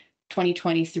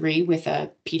 2023 with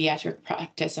a pediatric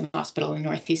practice and hospital in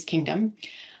Northeast Kingdom.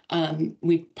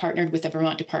 We partnered with the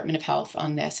Vermont Department of Health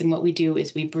on this. And what we do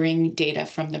is we bring data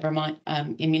from the Vermont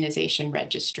Immunization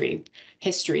Registry,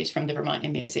 histories from the Vermont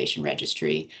Immunization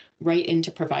Registry, right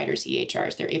into providers'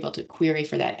 EHRs. They're able to query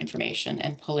for that information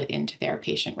and pull it into their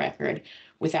patient record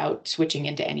without switching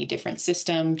into any different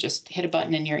system. Just hit a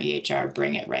button in your EHR,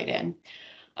 bring it right in.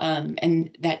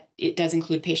 And that it does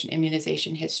include patient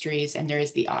immunization histories, and there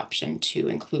is the option to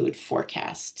include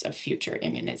forecasts of future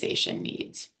immunization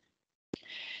needs.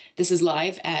 This is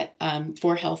live at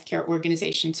 4 healthcare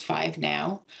organizations, 5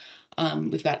 now.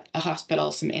 We've got a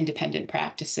hospital, some independent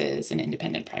practices, an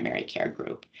independent primary care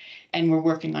group, and we're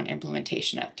working on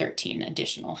implementation at 13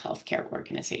 additional healthcare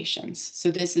organizations.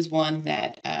 So this is one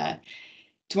that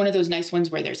it's one of those nice ones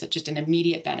where there's just an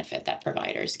immediate benefit that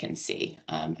providers can see,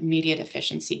 immediate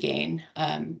efficiency gain,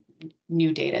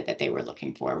 new data that they were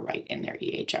looking for right in their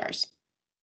EHRs.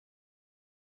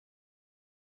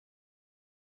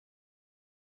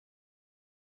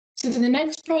 So the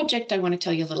next project I want to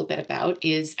tell you a little bit about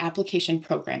is application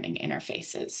programming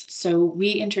interfaces. So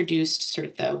we introduced sort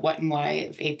of the what and why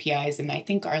of APIs, and I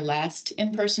think our last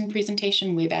in-person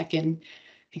presentation way back in,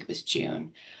 I think it was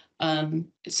June.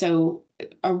 So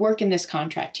our work in this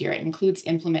contract here, it includes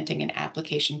implementing an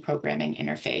application programming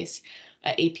interface,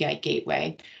 API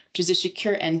gateway, which is a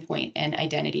secure endpoint and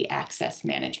identity access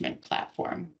management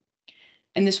platform.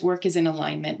 And this work is in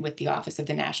alignment with the Office of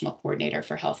the National Coordinator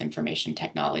for Health Information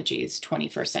Technology's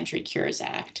 21st Century Cures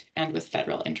Act and with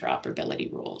federal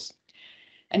interoperability rules.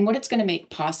 And what it's going to make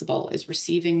possible is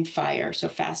receiving FHIR, so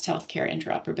Fast Healthcare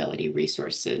Interoperability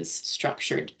Resources,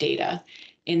 structured data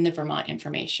in the Vermont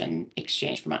Information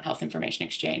Exchange, Vermont Health Information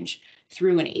Exchange,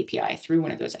 through an API, through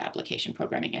one of those application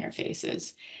programming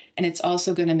interfaces. And it's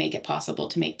also going to make it possible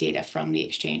to make data from the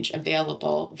exchange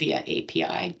available via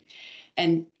API.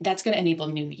 And that's going to enable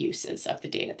new uses of the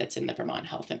data that's in the Vermont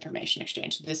Health Information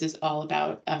Exchange. This is all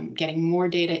about getting more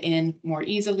data in more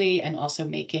easily and also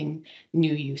making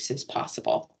new uses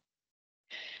possible.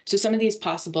 So some of these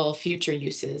possible future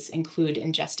uses include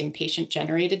ingesting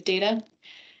patient-generated data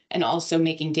and also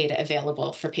making data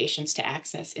available for patients to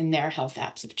access in their health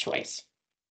apps of choice.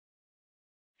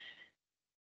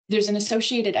 There's an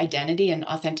associated identity and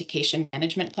authentication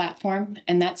management platform,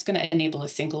 and that's going to enable a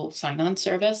single sign-on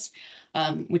service,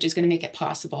 which is going to make it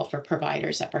possible for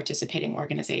providers at participating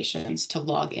organizations to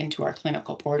log into our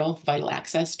clinical portal, Vital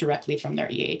Access, directly from their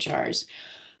EHRs.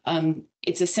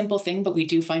 It's a simple thing, but we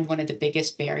do find one of the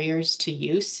biggest barriers to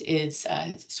use is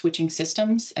switching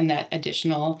systems and that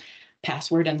additional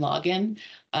password and login.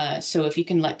 So if you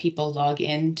can let people log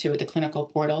into the clinical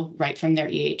portal right from their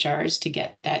EHRs to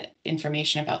get that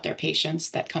information about their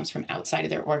patients that comes from outside of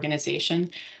their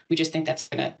organization, we just think that's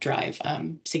going to drive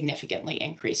significantly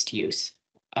increased use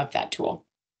of that tool.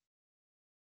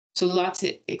 So lots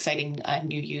of exciting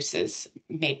new uses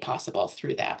made possible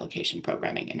through the application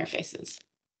programming interfaces.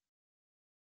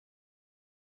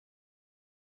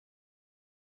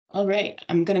 All right,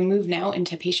 I'm going to move now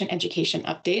into patient education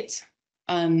updates.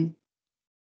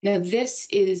 Now this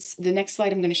is, the next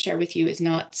slide I'm going to share with you is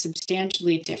not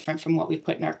substantially different from what we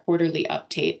put in our quarterly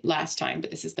update last time,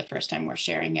 but this is the first time we're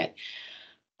sharing it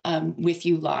with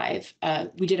you live.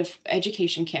 We did an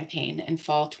education campaign in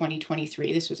fall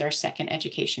 2023. This was our second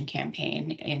education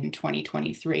campaign in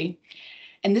 2023.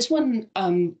 And this one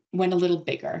went a little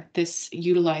bigger. This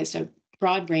utilized a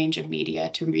broad range of media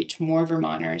to reach more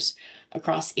Vermonters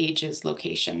across ages,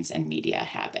 locations, and media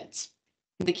habits.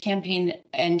 The campaign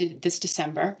ended this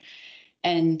December,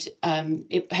 and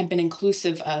it had been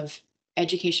inclusive of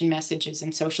education messages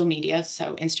in social media,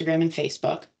 so Instagram and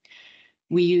Facebook.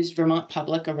 We used Vermont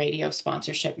Public, a radio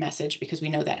sponsorship message, because we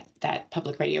know that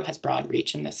public radio has broad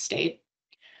reach in this state.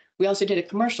 We also did a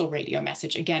commercial radio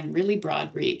message, again, really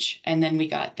broad reach. And then we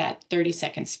got that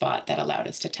 30-second spot that allowed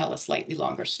us to tell a slightly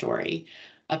longer story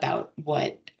about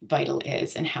what Vital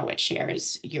is and how it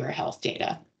shares your health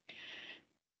data.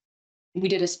 We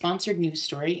did a sponsored news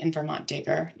story in Vermont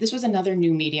Digger. This was another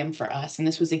new medium for us, and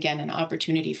this was, again, an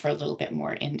opportunity for a little bit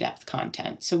more in-depth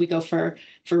content. So we go for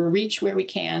reach where we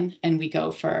can, and we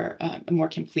go for a more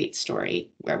complete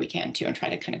story where we can too, and try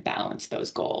to kind of balance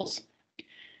those goals.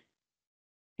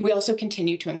 We also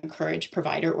continue to encourage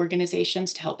provider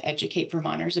organizations to help educate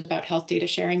Vermonters about health data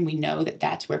sharing. We know that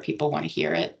that's where people want to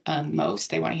hear it most.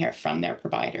 They want to hear it from their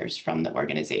providers, from the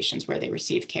organizations where they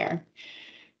receive care.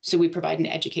 So we provide an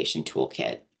education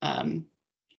toolkit in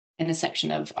a section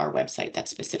of our website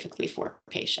that's specifically for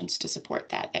patients to support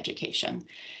that education.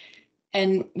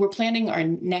 And we're planning our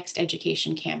next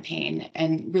education campaign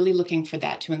and really looking for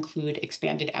that to include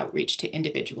expanded outreach to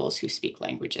individuals who speak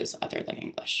languages other than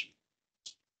English.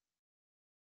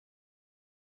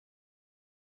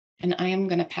 And I am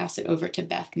going to pass it over to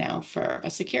Beth now for a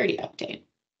security update.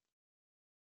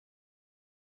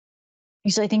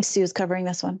 Usually I think Sue's covering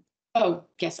this one. Oh,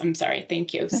 yes, I'm sorry.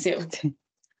 Thank you, Sue.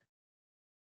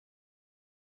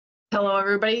 Hello,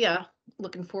 everybody.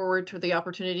 Looking forward to the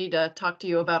opportunity to talk to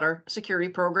you about our security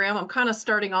program. I'm kind of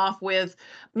starting off with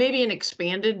maybe an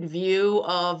expanded view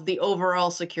of the overall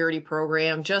security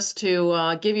program, just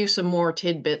to give you some more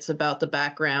tidbits about the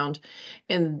background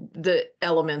and the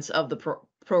elements of the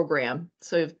program.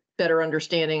 So you have better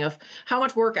understanding of how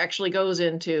much work actually goes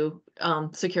into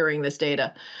securing this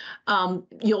data.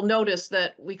 You'll notice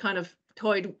that we kind of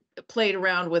played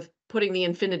around with putting the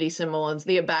infinity symbol as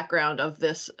the background of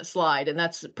this slide. And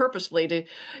that's purposefully to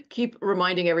keep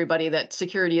reminding everybody that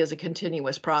security is a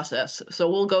continuous process.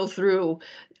 So we'll go through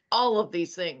all of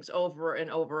these things over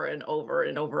and over and over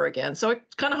and over again. So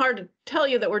it's kind of hard to tell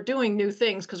you that we're doing new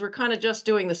things because we're kind of just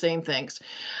doing the same things,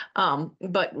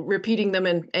 but repeating them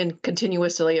and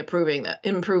continuously improving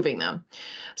them.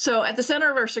 So at the center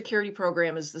of our security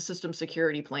program is the system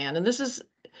security plan. And this is,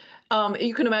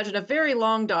 you can imagine, a very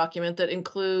long document that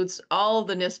includes all of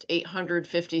the NIST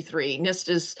 853. NIST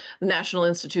is the National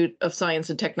Institute of Science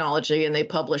and Technology, and they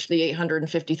publish the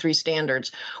 853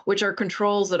 standards, which are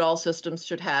controls that all systems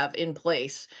should have in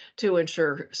place to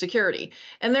ensure security.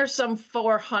 And there's some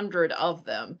 400 of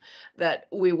them that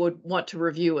we would want to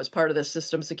review as part of the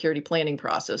system security planning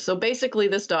process. So basically,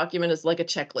 this document is like a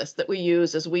checklist that we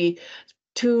use as we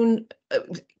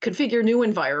configure new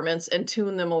environments and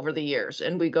tune them over the years.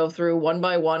 And we go through one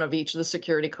by one of each of the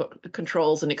security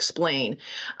controls and explain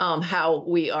how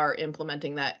we are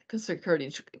implementing that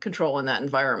security control in that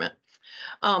environment.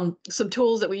 Some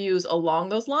tools that we use along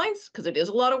those lines, because it is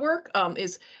a lot of work,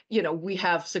 is, we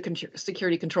have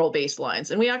security control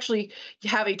baselines. And we actually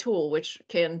have a tool which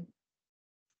can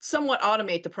somewhat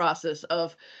automate the process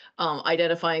of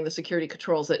identifying the security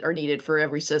controls that are needed for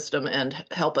every system and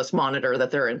help us monitor that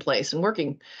they're in place and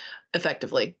working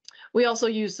effectively. We also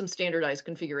use some standardized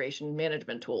configuration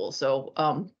management tools. So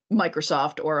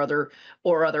Microsoft or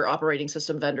other operating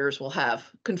system vendors will have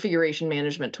configuration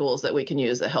management tools that we can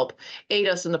use that help aid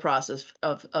us in the process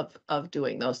of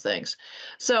doing those things.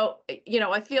 So,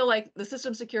 I feel like the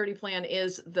system security plan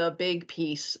is the big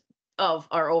piece of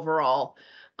our overall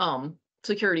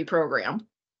security program.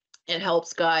 It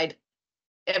helps guide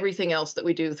everything else that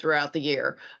we do throughout the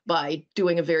year by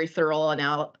doing a very thorough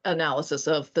analysis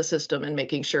of the system and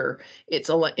making sure it's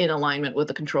in alignment with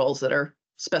the controls that are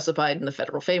specified in the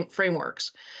federal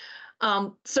frameworks.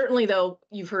 Certainly, though,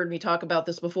 you've heard me talk about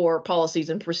this before, policies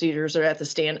and procedures are at the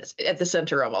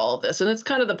center of all of this. And it's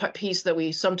kind of the piece that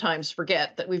we sometimes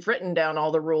forget, that we've written down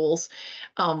all the rules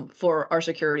for our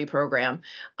security program.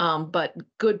 But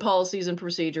good policies and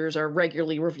procedures are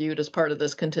regularly reviewed as part of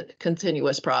this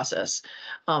continuous process.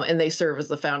 And they serve as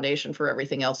the foundation for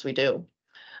everything else we do.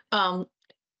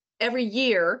 Every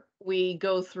year, we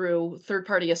go through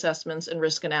third-party assessments and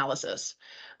risk analysis.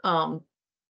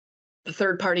 The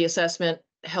third-party assessment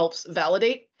helps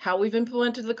validate how we've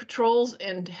implemented the controls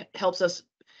and helps us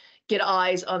get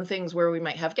eyes on things where we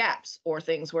might have gaps or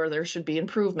things where there should be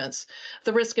improvements.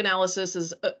 The risk analysis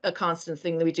is a constant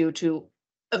thing that we do to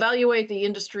evaluate the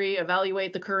industry,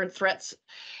 evaluate the current threats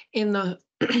in the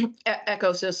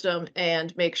ecosystem,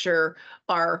 and make sure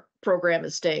our program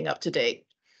is staying up to date.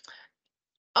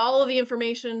 All of the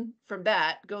information from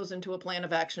that goes into a plan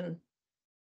of action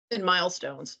and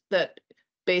milestones that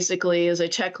basically is a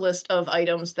checklist of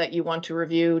items that you want to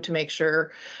review to make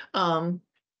sure a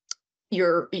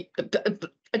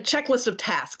checklist of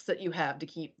tasks that you have to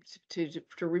keep to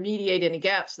remediate any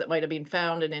gaps that might have been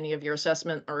found in any of your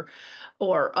assessment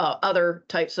or other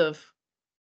types of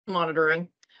monitoring,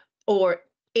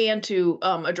 and to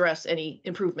address any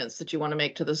improvements that you want to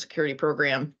make to the security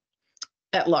program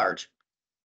at large.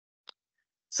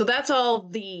 So that's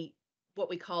all what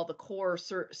we call the core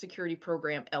security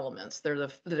program elements. They're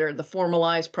the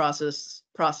formalized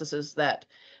processes that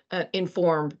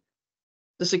inform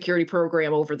the security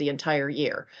program over the entire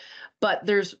year. But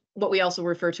there's what we also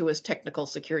refer to as technical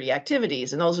security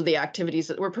activities, and those are the activities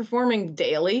that we're performing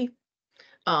daily,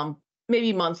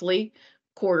 maybe monthly,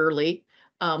 quarterly.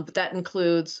 But that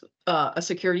includes a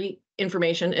security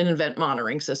information and event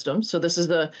monitoring system. So this is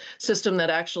the system that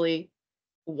actually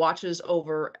watches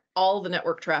over all the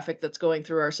network traffic that's going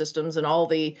through our systems and all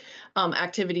the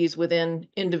activities within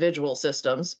individual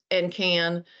systems, and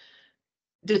can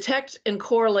detect and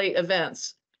correlate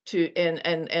events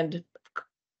and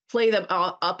play them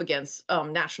up against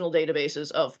national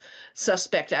databases of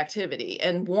suspect activity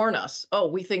and warn us, oh,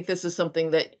 we think this is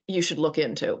something that you should look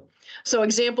into. So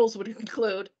examples would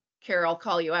include, Kara, I'll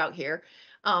call you out here.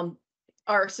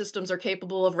 Our systems are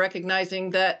capable of recognizing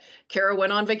that Kara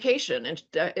went on vacation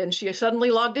and she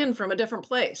suddenly logged in from a different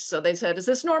place. So they said, is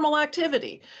this normal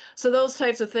activity? So those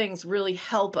types of things really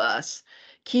help us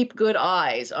keep good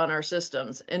eyes on our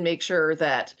systems and make sure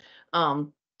that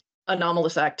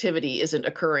anomalous activity isn't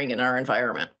occurring in our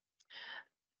environment.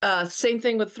 Same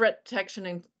thing with threat detection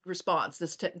and response.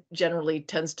 This generally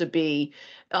tends to be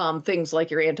things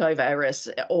like your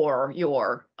antivirus or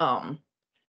your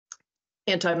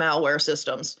anti-malware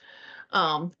systems.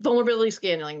 Vulnerability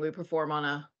scanning we perform on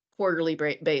a quarterly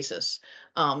basis,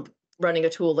 running a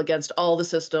tool against all the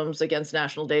systems, against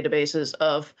national databases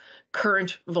of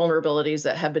current vulnerabilities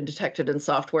that have been detected in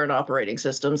software and operating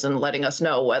systems, and letting us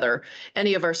know whether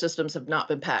any of our systems have not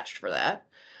been patched for that.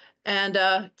 And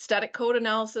static code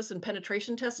analysis and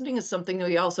penetration testing is something that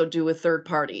we also do with third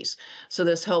parties. So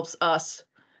this helps us,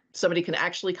 somebody can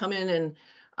actually come in and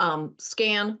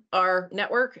scan our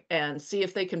network and see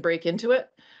if they can break into it.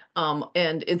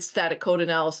 And in static code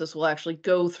analysis, we'll actually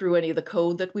go through any of the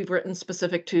code that we've written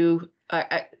specific to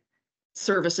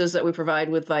services that we provide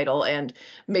with Vital and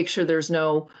make sure there's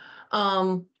no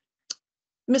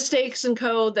mistakes in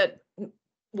code that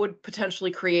would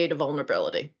potentially create a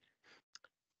vulnerability.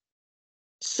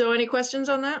 So any questions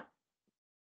on that?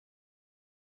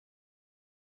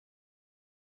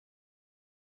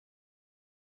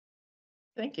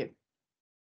 Thank you.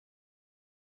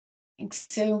 Thanks,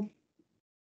 Sue.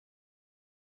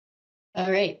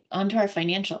 All right, on to our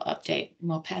financial update, and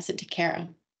we'll pass it to Kara.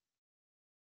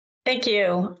 Thank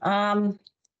you.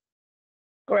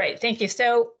 Great, thank you.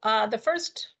 So the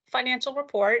first financial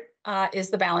report is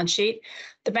the balance sheet.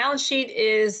 The balance sheet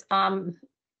is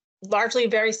largely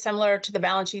very similar to the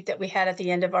balance sheet that we had at the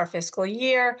end of our fiscal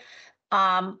year.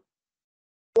 One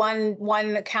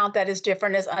account that is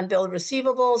different is unbilled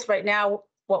receivables. Right now,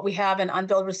 what we have in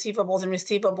unbilled receivables, and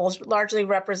receivables largely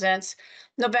represents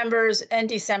November's and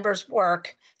December's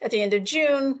work. At the end of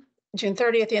June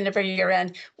 30th, the end of our year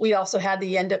end, we also had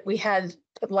the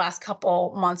last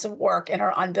couple months of work in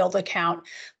our unbilled account.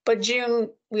 But June,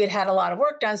 we had a lot of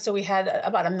work done, so we had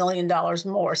about $1 million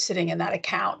more sitting in that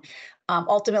account.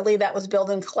 Ultimately, that was billed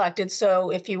and collected.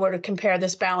 So if you were to compare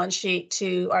this balance sheet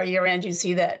to our year end, you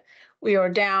see that we were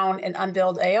down in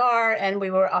unbilled AR and we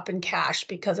were up in cash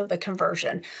because of the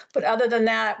conversion. But other than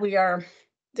that,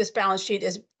 this balance sheet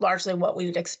is largely what we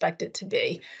would expect it to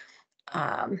be.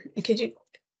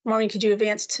 Maureen, could you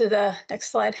advance to the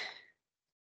next slide?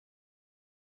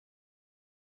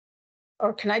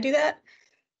 Or can I do that?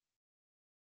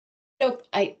 Nope,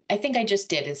 I think I just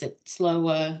did. Is it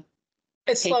slow?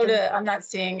 It's slow to, I'm not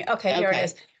seeing. Okay, here it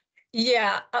is.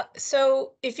 Yeah,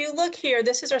 so if you look here,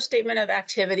 this is our statement of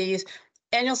activities,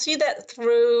 and you'll see that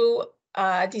through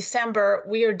December,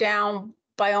 we are down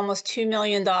by almost $2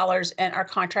 million in our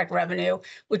contract revenue,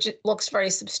 which looks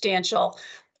very substantial.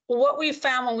 What we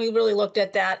found when we really looked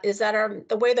at that is that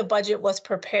the way the budget was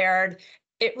prepared,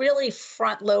 it really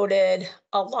front-loaded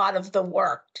a lot of the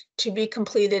work to be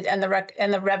completed and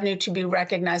the revenue to be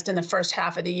recognized in the first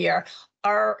half of the year.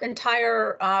 Our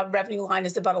entire revenue line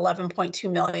is about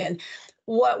 11.2 million.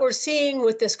 What we're seeing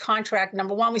with this contract,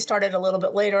 number one, we started a little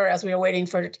bit later as we were waiting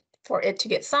for it to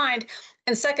get signed.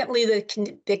 And secondly,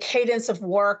 the cadence of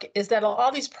work is that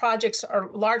all these projects are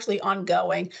largely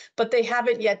ongoing, but they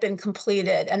haven't yet been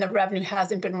completed and the revenue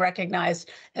hasn't been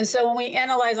recognized. And so when we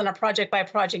analyze on a project by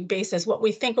project basis, what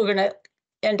we think we're going to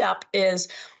end up is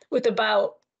with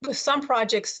some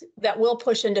projects that will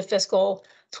push into fiscal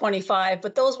 25,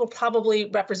 but those will probably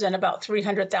represent about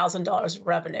 $300,000 of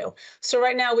revenue. So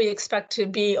right now we expect to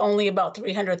be only about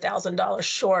 $300,000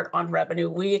 short on revenue.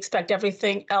 We expect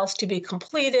everything else to be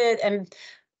completed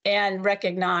and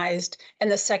recognized in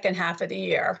the second half of the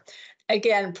year.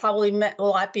 Again, probably a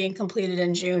lot being completed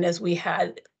in June as we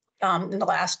had in the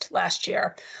last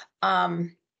year.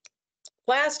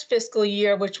 Last fiscal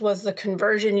year, which was the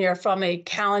conversion year from a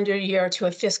calendar year to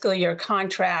a fiscal year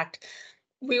contract,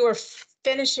 we were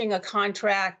finishing a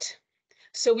contract.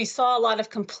 So we saw a lot of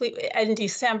in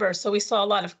December. So we saw a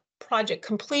lot of project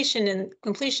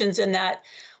completions in that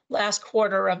last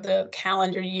quarter of the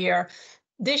calendar year.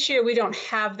 This year, we don't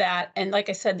have that. And like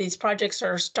I said, these projects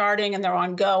are starting and they're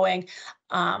ongoing.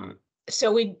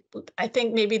 So I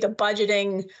think maybe the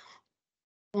budgeting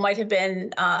might have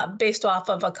been based off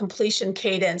of a completion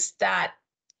cadence that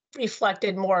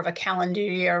reflected more of a calendar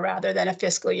year rather than a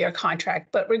fiscal year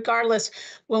contract. But regardless,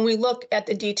 when we look at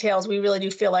the details, we really do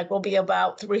feel like we'll be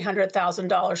about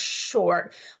 $300,000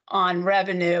 short on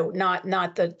revenue,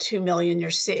 not the 2 million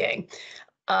you're seeing.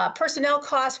 Personnel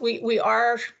costs, we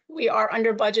are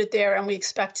under budget there, and we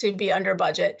expect to be under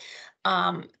budget.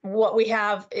 What we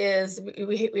have is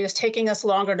it's taking us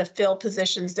longer to fill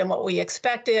positions than what we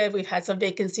expected. We've had some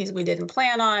vacancies we didn't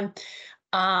plan on.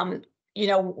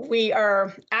 We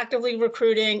are actively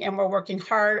recruiting and we're working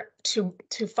hard to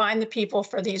find the people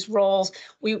for these roles.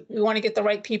 We want to get the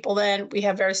right people in. We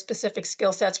have very specific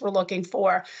skill sets we're looking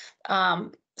for.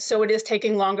 So it is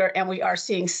taking longer, and we are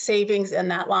seeing savings in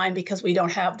that line because we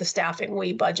don't have the staffing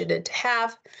we budgeted to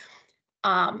have.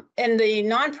 In the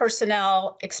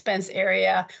non-personnel expense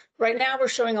area, right now we're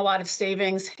showing a lot of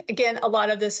savings. Again, a lot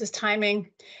of this is timing.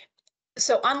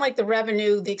 So unlike the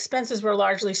revenue, the expenses were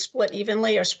largely split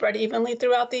evenly or spread evenly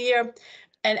throughout the year.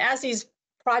 And as these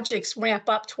projects ramp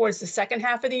up towards the second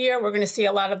half of the year, we're going to see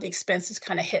a lot of the expenses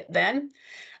kind of hit then.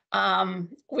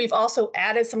 We've also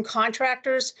added some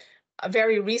contractors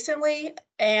very recently,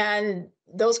 and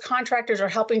those contractors are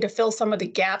helping to fill some of the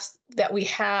gaps that we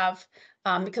have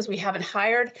because we haven't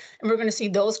hired, and we're going to see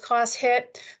those costs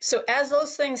hit. So as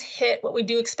those things hit, what we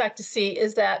do expect to see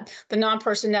is that the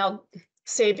non-personnel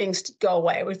savings go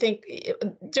away. We think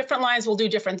different lines will do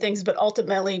different things, but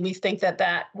ultimately we think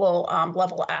that will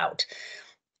level out.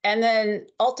 And then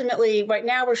ultimately, right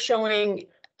now we're showing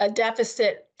a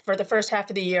deficit for the first half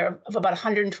of the year of about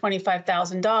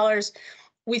 $125,000.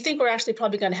 We think we're actually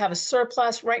probably going to have a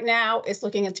surplus. Right now, it's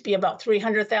looking to be about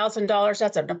 $300,000.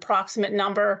 That's an approximate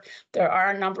number. There are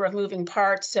a number of moving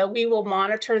parts. So we will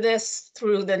monitor this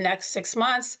through the next 6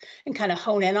 months and kind of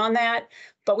hone in on that.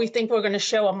 But we think we're going to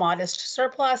show a modest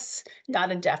surplus,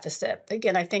 not a deficit.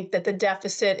 Again, I think that the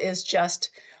deficit is just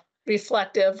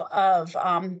reflective of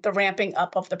the ramping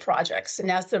up of the projects. And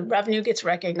as the revenue gets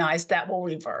recognized, that will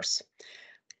reverse.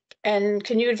 And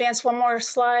can you advance one more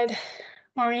slide,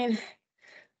 Maureen?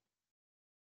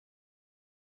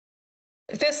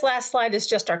 This last slide is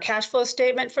just our cash flow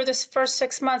statement for this first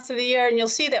 6 months of the year. And you'll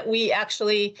see that we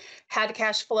actually had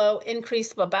cash flow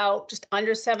increase of about just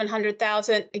under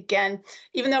 700,000. Again,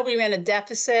 even though we ran a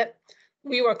deficit,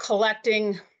 we were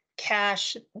collecting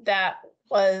cash that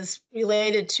was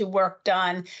related to work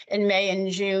done in May and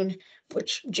June,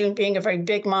 which June being a very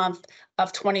big month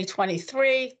of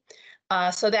 2023.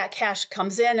 So that cash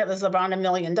comes in, it was around $1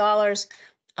 million,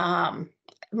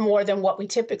 more than what we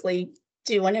typically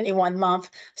do in any one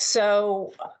month.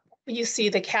 So you see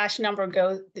the cash number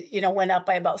went up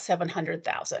by about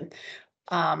 700,000.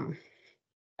 And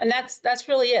that's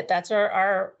really it. That's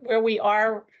our where we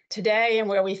are today and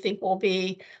where we think we'll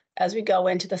be as we go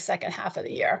into the second half of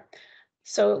the year.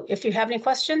 So if you have any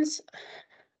questions,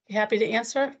 be happy to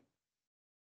answer.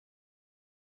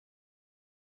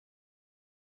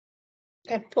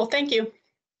 Okay, well, thank you.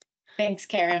 Thanks,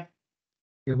 Kara.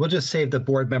 Yeah, we'll just save the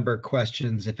board member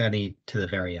questions, if any, to the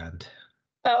very end.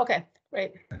 Oh, okay,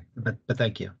 great. But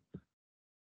thank you.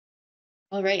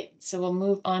 All right, so we'll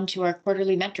move on to our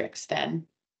quarterly metrics then.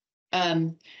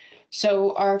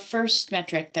 So our first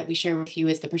metric that we share with you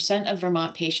is the % of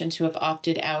Vermont patients who have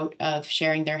opted out of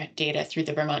sharing their data through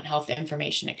the Vermont Health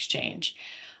Information Exchange.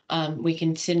 We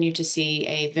continue to see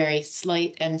a very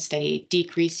slight and steady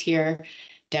decrease here,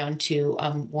 down to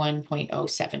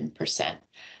 1.07%.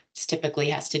 This typically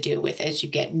has to do with as you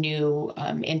get new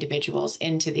individuals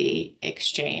into the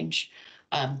exchange,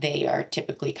 they are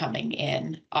typically coming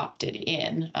in, opted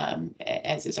in,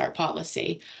 as is our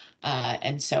policy.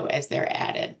 And so as they're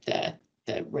added,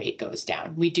 the rate goes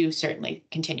down. We do certainly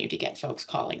continue to get folks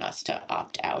calling us to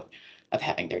opt out of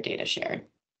having their data shared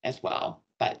as well,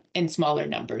 but in smaller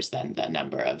numbers than the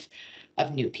number of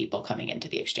new people coming into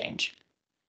the exchange.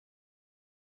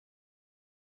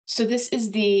 So this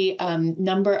is the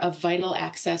number of vital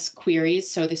access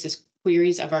queries. So this is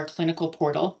queries of our clinical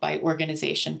portal by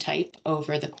organization type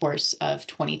over the course of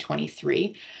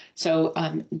 2023. So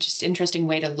just interesting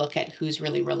way to look at who's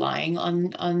really relying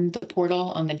on the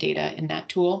portal, on the data in that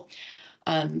tool.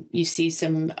 You see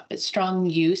some strong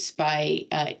use by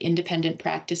independent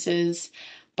practices,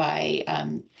 by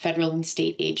federal and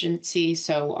state agencies.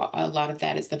 So a lot of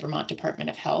that is the Vermont Department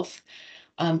of Health.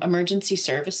 Emergency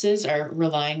services are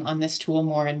relying on this tool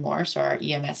more and more, so our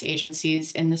EMS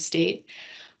agencies in the state,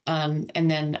 and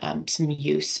then some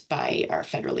use by our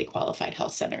federally qualified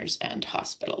health centers and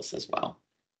hospitals as well.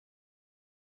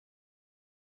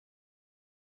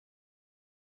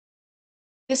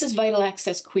 This is vital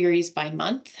access queries by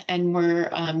month, and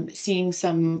we're seeing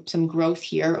some growth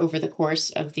here over the course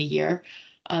of the year.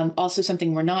 Also,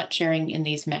 something we're not sharing in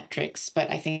these metrics,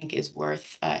 but I think is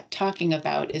worth talking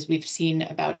about is we've seen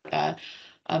about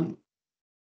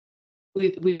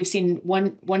we've seen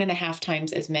one and a half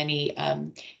times as many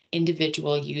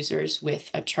individual users with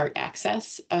a chart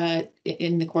access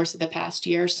in the course of the past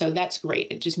year. So that's great.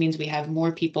 It just means we have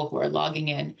more people who are logging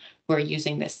in, who are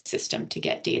using this system to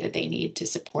get data they need to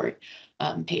support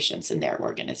patients in their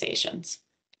organizations.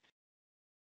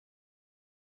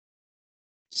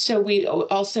 So we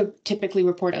also typically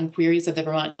report on queries of the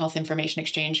Vermont Health Information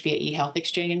Exchange via eHealth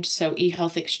Exchange. So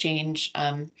eHealth Exchange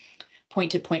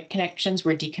point-to-point connections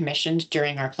were decommissioned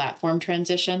during our platform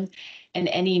transition, and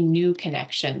any new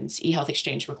connections, eHealth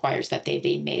Exchange requires that they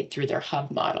be made through their hub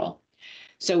model.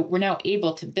 So we're now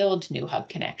able to build new hub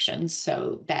connections,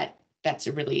 so that's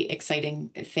a really exciting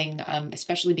thing,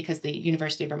 especially because the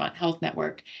University of Vermont Health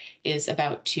Network is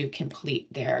about to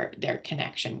complete their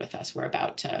connection with us. We're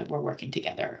working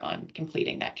together on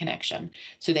completing that connection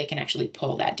so they can actually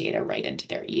pull that data right into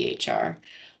their EHR.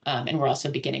 And we're also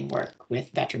beginning work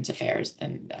with Veterans Affairs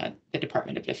and the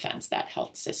Department of Defense, that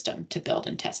health system, to build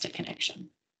and test a connection.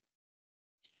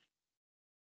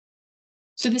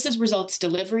 So this is results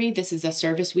delivery. This is a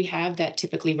service we have that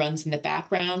typically runs in the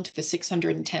background. The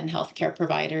 610 healthcare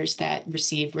providers that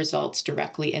receive results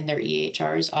directly in their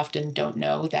EHRs often don't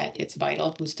know that it's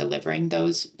Vital who's delivering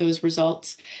those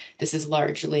results. This is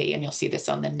largely, and you'll see this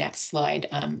on the next slide,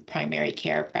 primary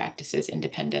care practices,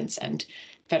 independents, and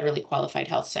federally qualified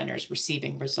health centers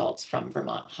receiving results from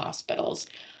Vermont hospitals.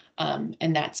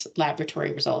 And that's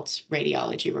laboratory results,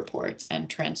 radiology reports, and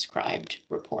transcribed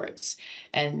reports.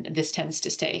 And this tends to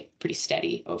stay pretty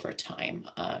steady over time.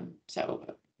 So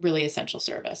really essential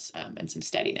service and some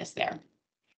steadiness there.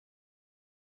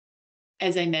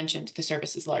 As I mentioned, the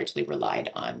service is largely relied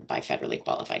on by federally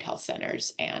qualified health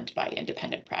centers and by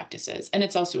independent practices. And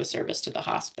it's also a service to the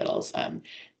hospitals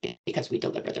because we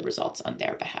deliver the results on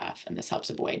their behalf. And this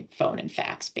helps avoid phone and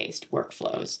fax-based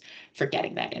workflows for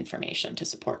getting that information to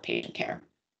support patient care.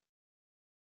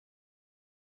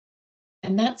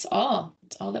 And that's all.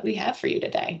 That's all that we have for you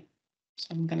today. So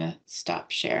I'm going to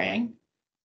stop sharing.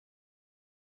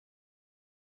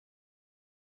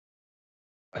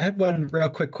 I had one real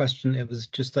quick question. It was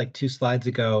just like 2 slides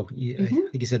ago. I think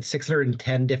you said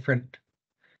 610 different.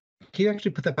 Can you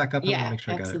actually put that back up? I want to Yeah, make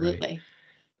sure I got it right. absolutely.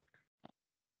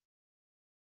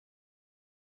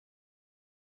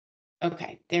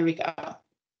 Okay, there we go.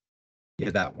 Yeah,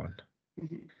 that one.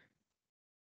 Mhm.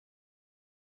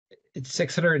 It's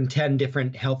 610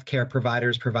 different healthcare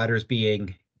providers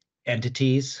being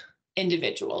entities,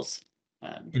 Individuals.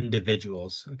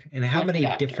 individuals. Okay. And how One many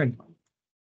doctor. different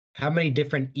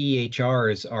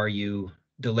EHRs are you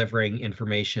delivering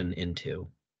information into?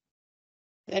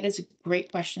 That is a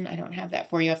great question. I don't have that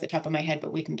for you off the top of my head,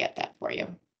 but we can get that for you.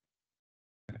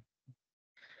 All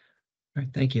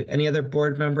right, thank you. Any other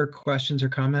board member questions or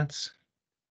comments?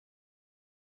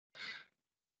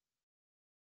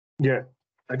 Yeah,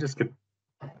 I just get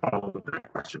a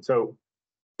question. So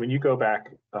when you go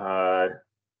back,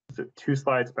 is it 2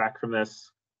 slides back from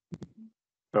this?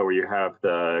 Oh, where you have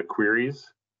the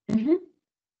queries.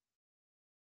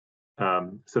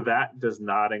 So that does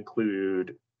not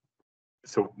include.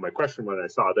 So my question when I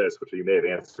saw this, which you may have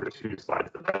answered 2 slides,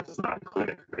 but that does not include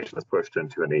information that's pushed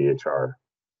into an EHR.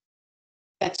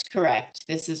 That's correct.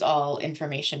 This is all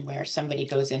information where somebody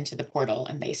goes into the portal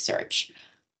and they search.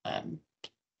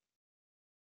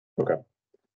 Okay.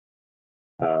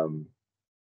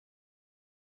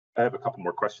 I have a couple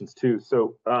more questions too.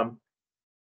 So on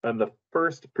the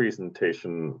first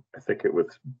presentation, I think it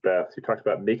was Beth, you talked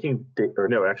about making data, or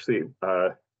no, actually,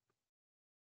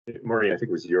 Maureen, I think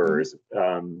it was yours,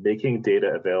 making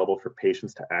data available for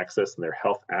patients to access in their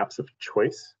health apps of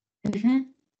choice.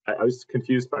 I was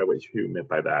confused by what you meant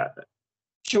by that.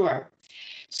 Sure.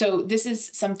 So this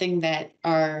is something that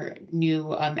our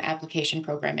new application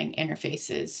programming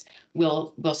interfaces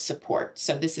will support.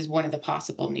 So this is one of the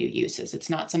possible new uses. It's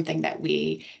not something that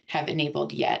we have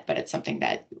enabled yet, but it's something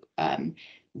that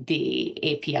the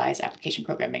API's application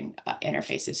programming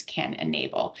interfaces can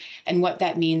enable. And what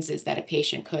that means is that a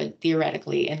patient could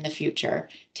theoretically in the future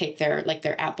take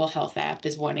their Apple Health app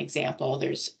is one example.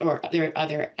 There are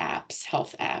other apps,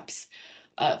 health apps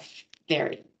of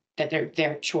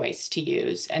their choice to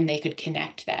use, and they could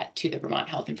connect that to the Vermont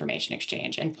Health Information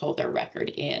Exchange and pull their record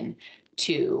in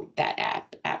to that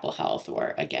app, Apple Health,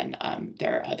 or again,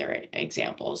 there are other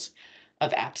examples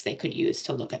of apps they could use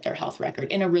to look at their health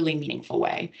record in a really meaningful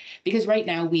way. Because right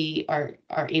now we are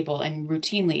able and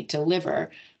routinely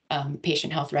deliver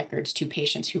patient health records to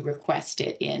patients who request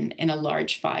it in a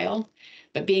large file.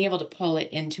 But being able to pull it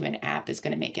into an app is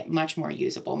going to make it much more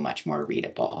usable, much more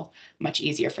readable, much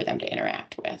easier for them to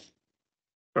interact with.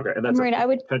 Okay, and that's Maureen,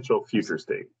 a potential future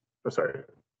state. Oh, sorry.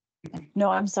 No,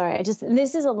 I'm sorry.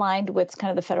 This is aligned with kind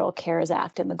of the Federal CARES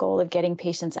Act and the goal of getting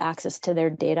patients access to their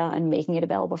data and making it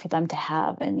available for them to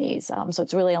have in these. So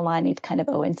it's really aligning to kind of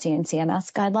ONC and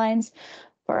CMS guidelines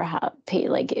for how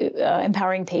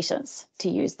empowering patients to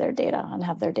use their data and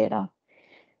have their data.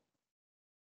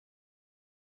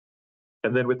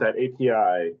 And then with that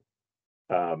API,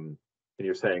 and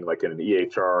you're saying like in an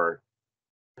EHR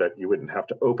that you wouldn't have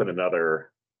to open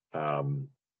another,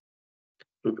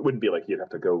 it wouldn't be like you'd have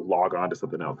to go log on to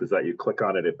something else. Is that you click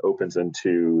on it, it opens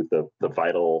into the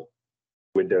Vital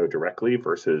window directly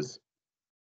versus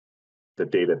the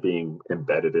data being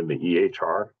embedded in the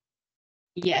EHR?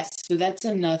 Yes, so that's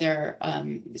another,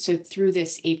 so through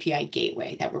this API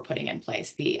gateway that we're putting in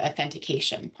place, the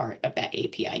authentication part of that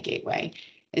API gateway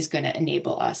is going to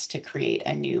enable us to create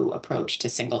a new approach to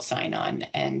single sign-on.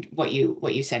 And what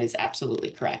you said is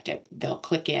absolutely correct. They'll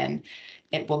click in,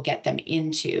 it will get them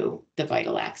into the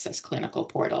Vital Access clinical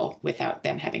portal without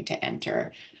them having to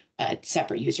enter a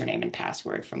separate username and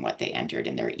password from what they entered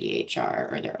in their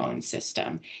EHR or their own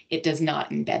system. It does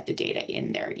not embed the data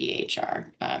in their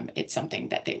EHR. It's something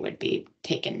that they would be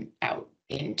taken out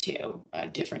into a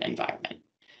different environment.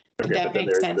 Did that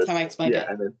make sense how I explained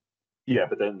it? Yeah,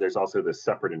 but then there's also this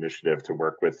separate initiative to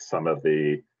work with some of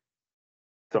the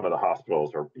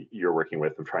hospitals or you're working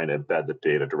with them trying to embed the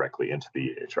data directly into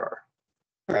the EHR.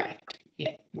 Correct.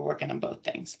 Yeah, we're working on both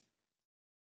things.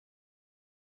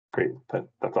 Great.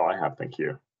 That's all I have. Thank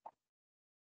you.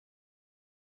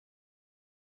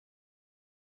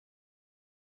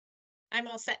 I'm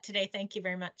all set today. Thank you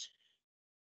very much.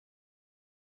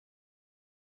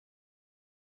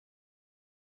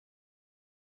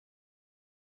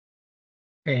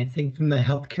 Okay, anything from the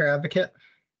healthcare advocate?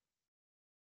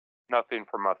 Nothing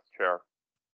from us, Chair.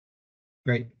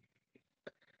 Great.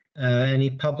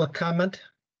 Any public comment?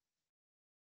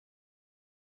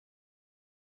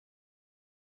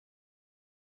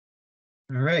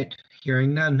 All right,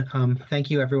 hearing none. Thank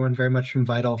you everyone very much from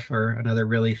Vital for another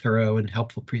really thorough and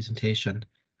helpful presentation.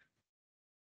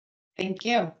 Thank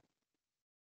you.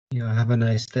 Have a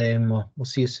nice day, and we'll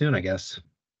see you soon, I guess.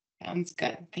 Sounds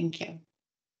good. Thank you.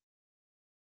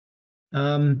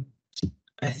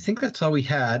 I think that's all we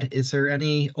had. Is there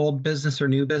any old business or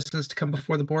new business to come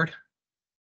before the board?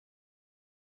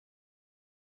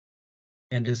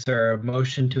 And is there a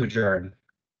motion to adjourn?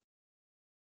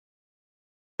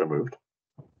 So moved.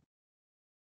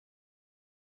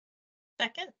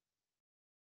 Second.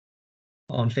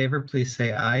 All in favor, please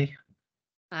say aye.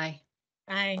 Aye.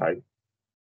 Aye. Aye.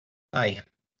 Aye.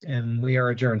 And we are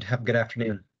adjourned. Have a good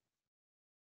afternoon.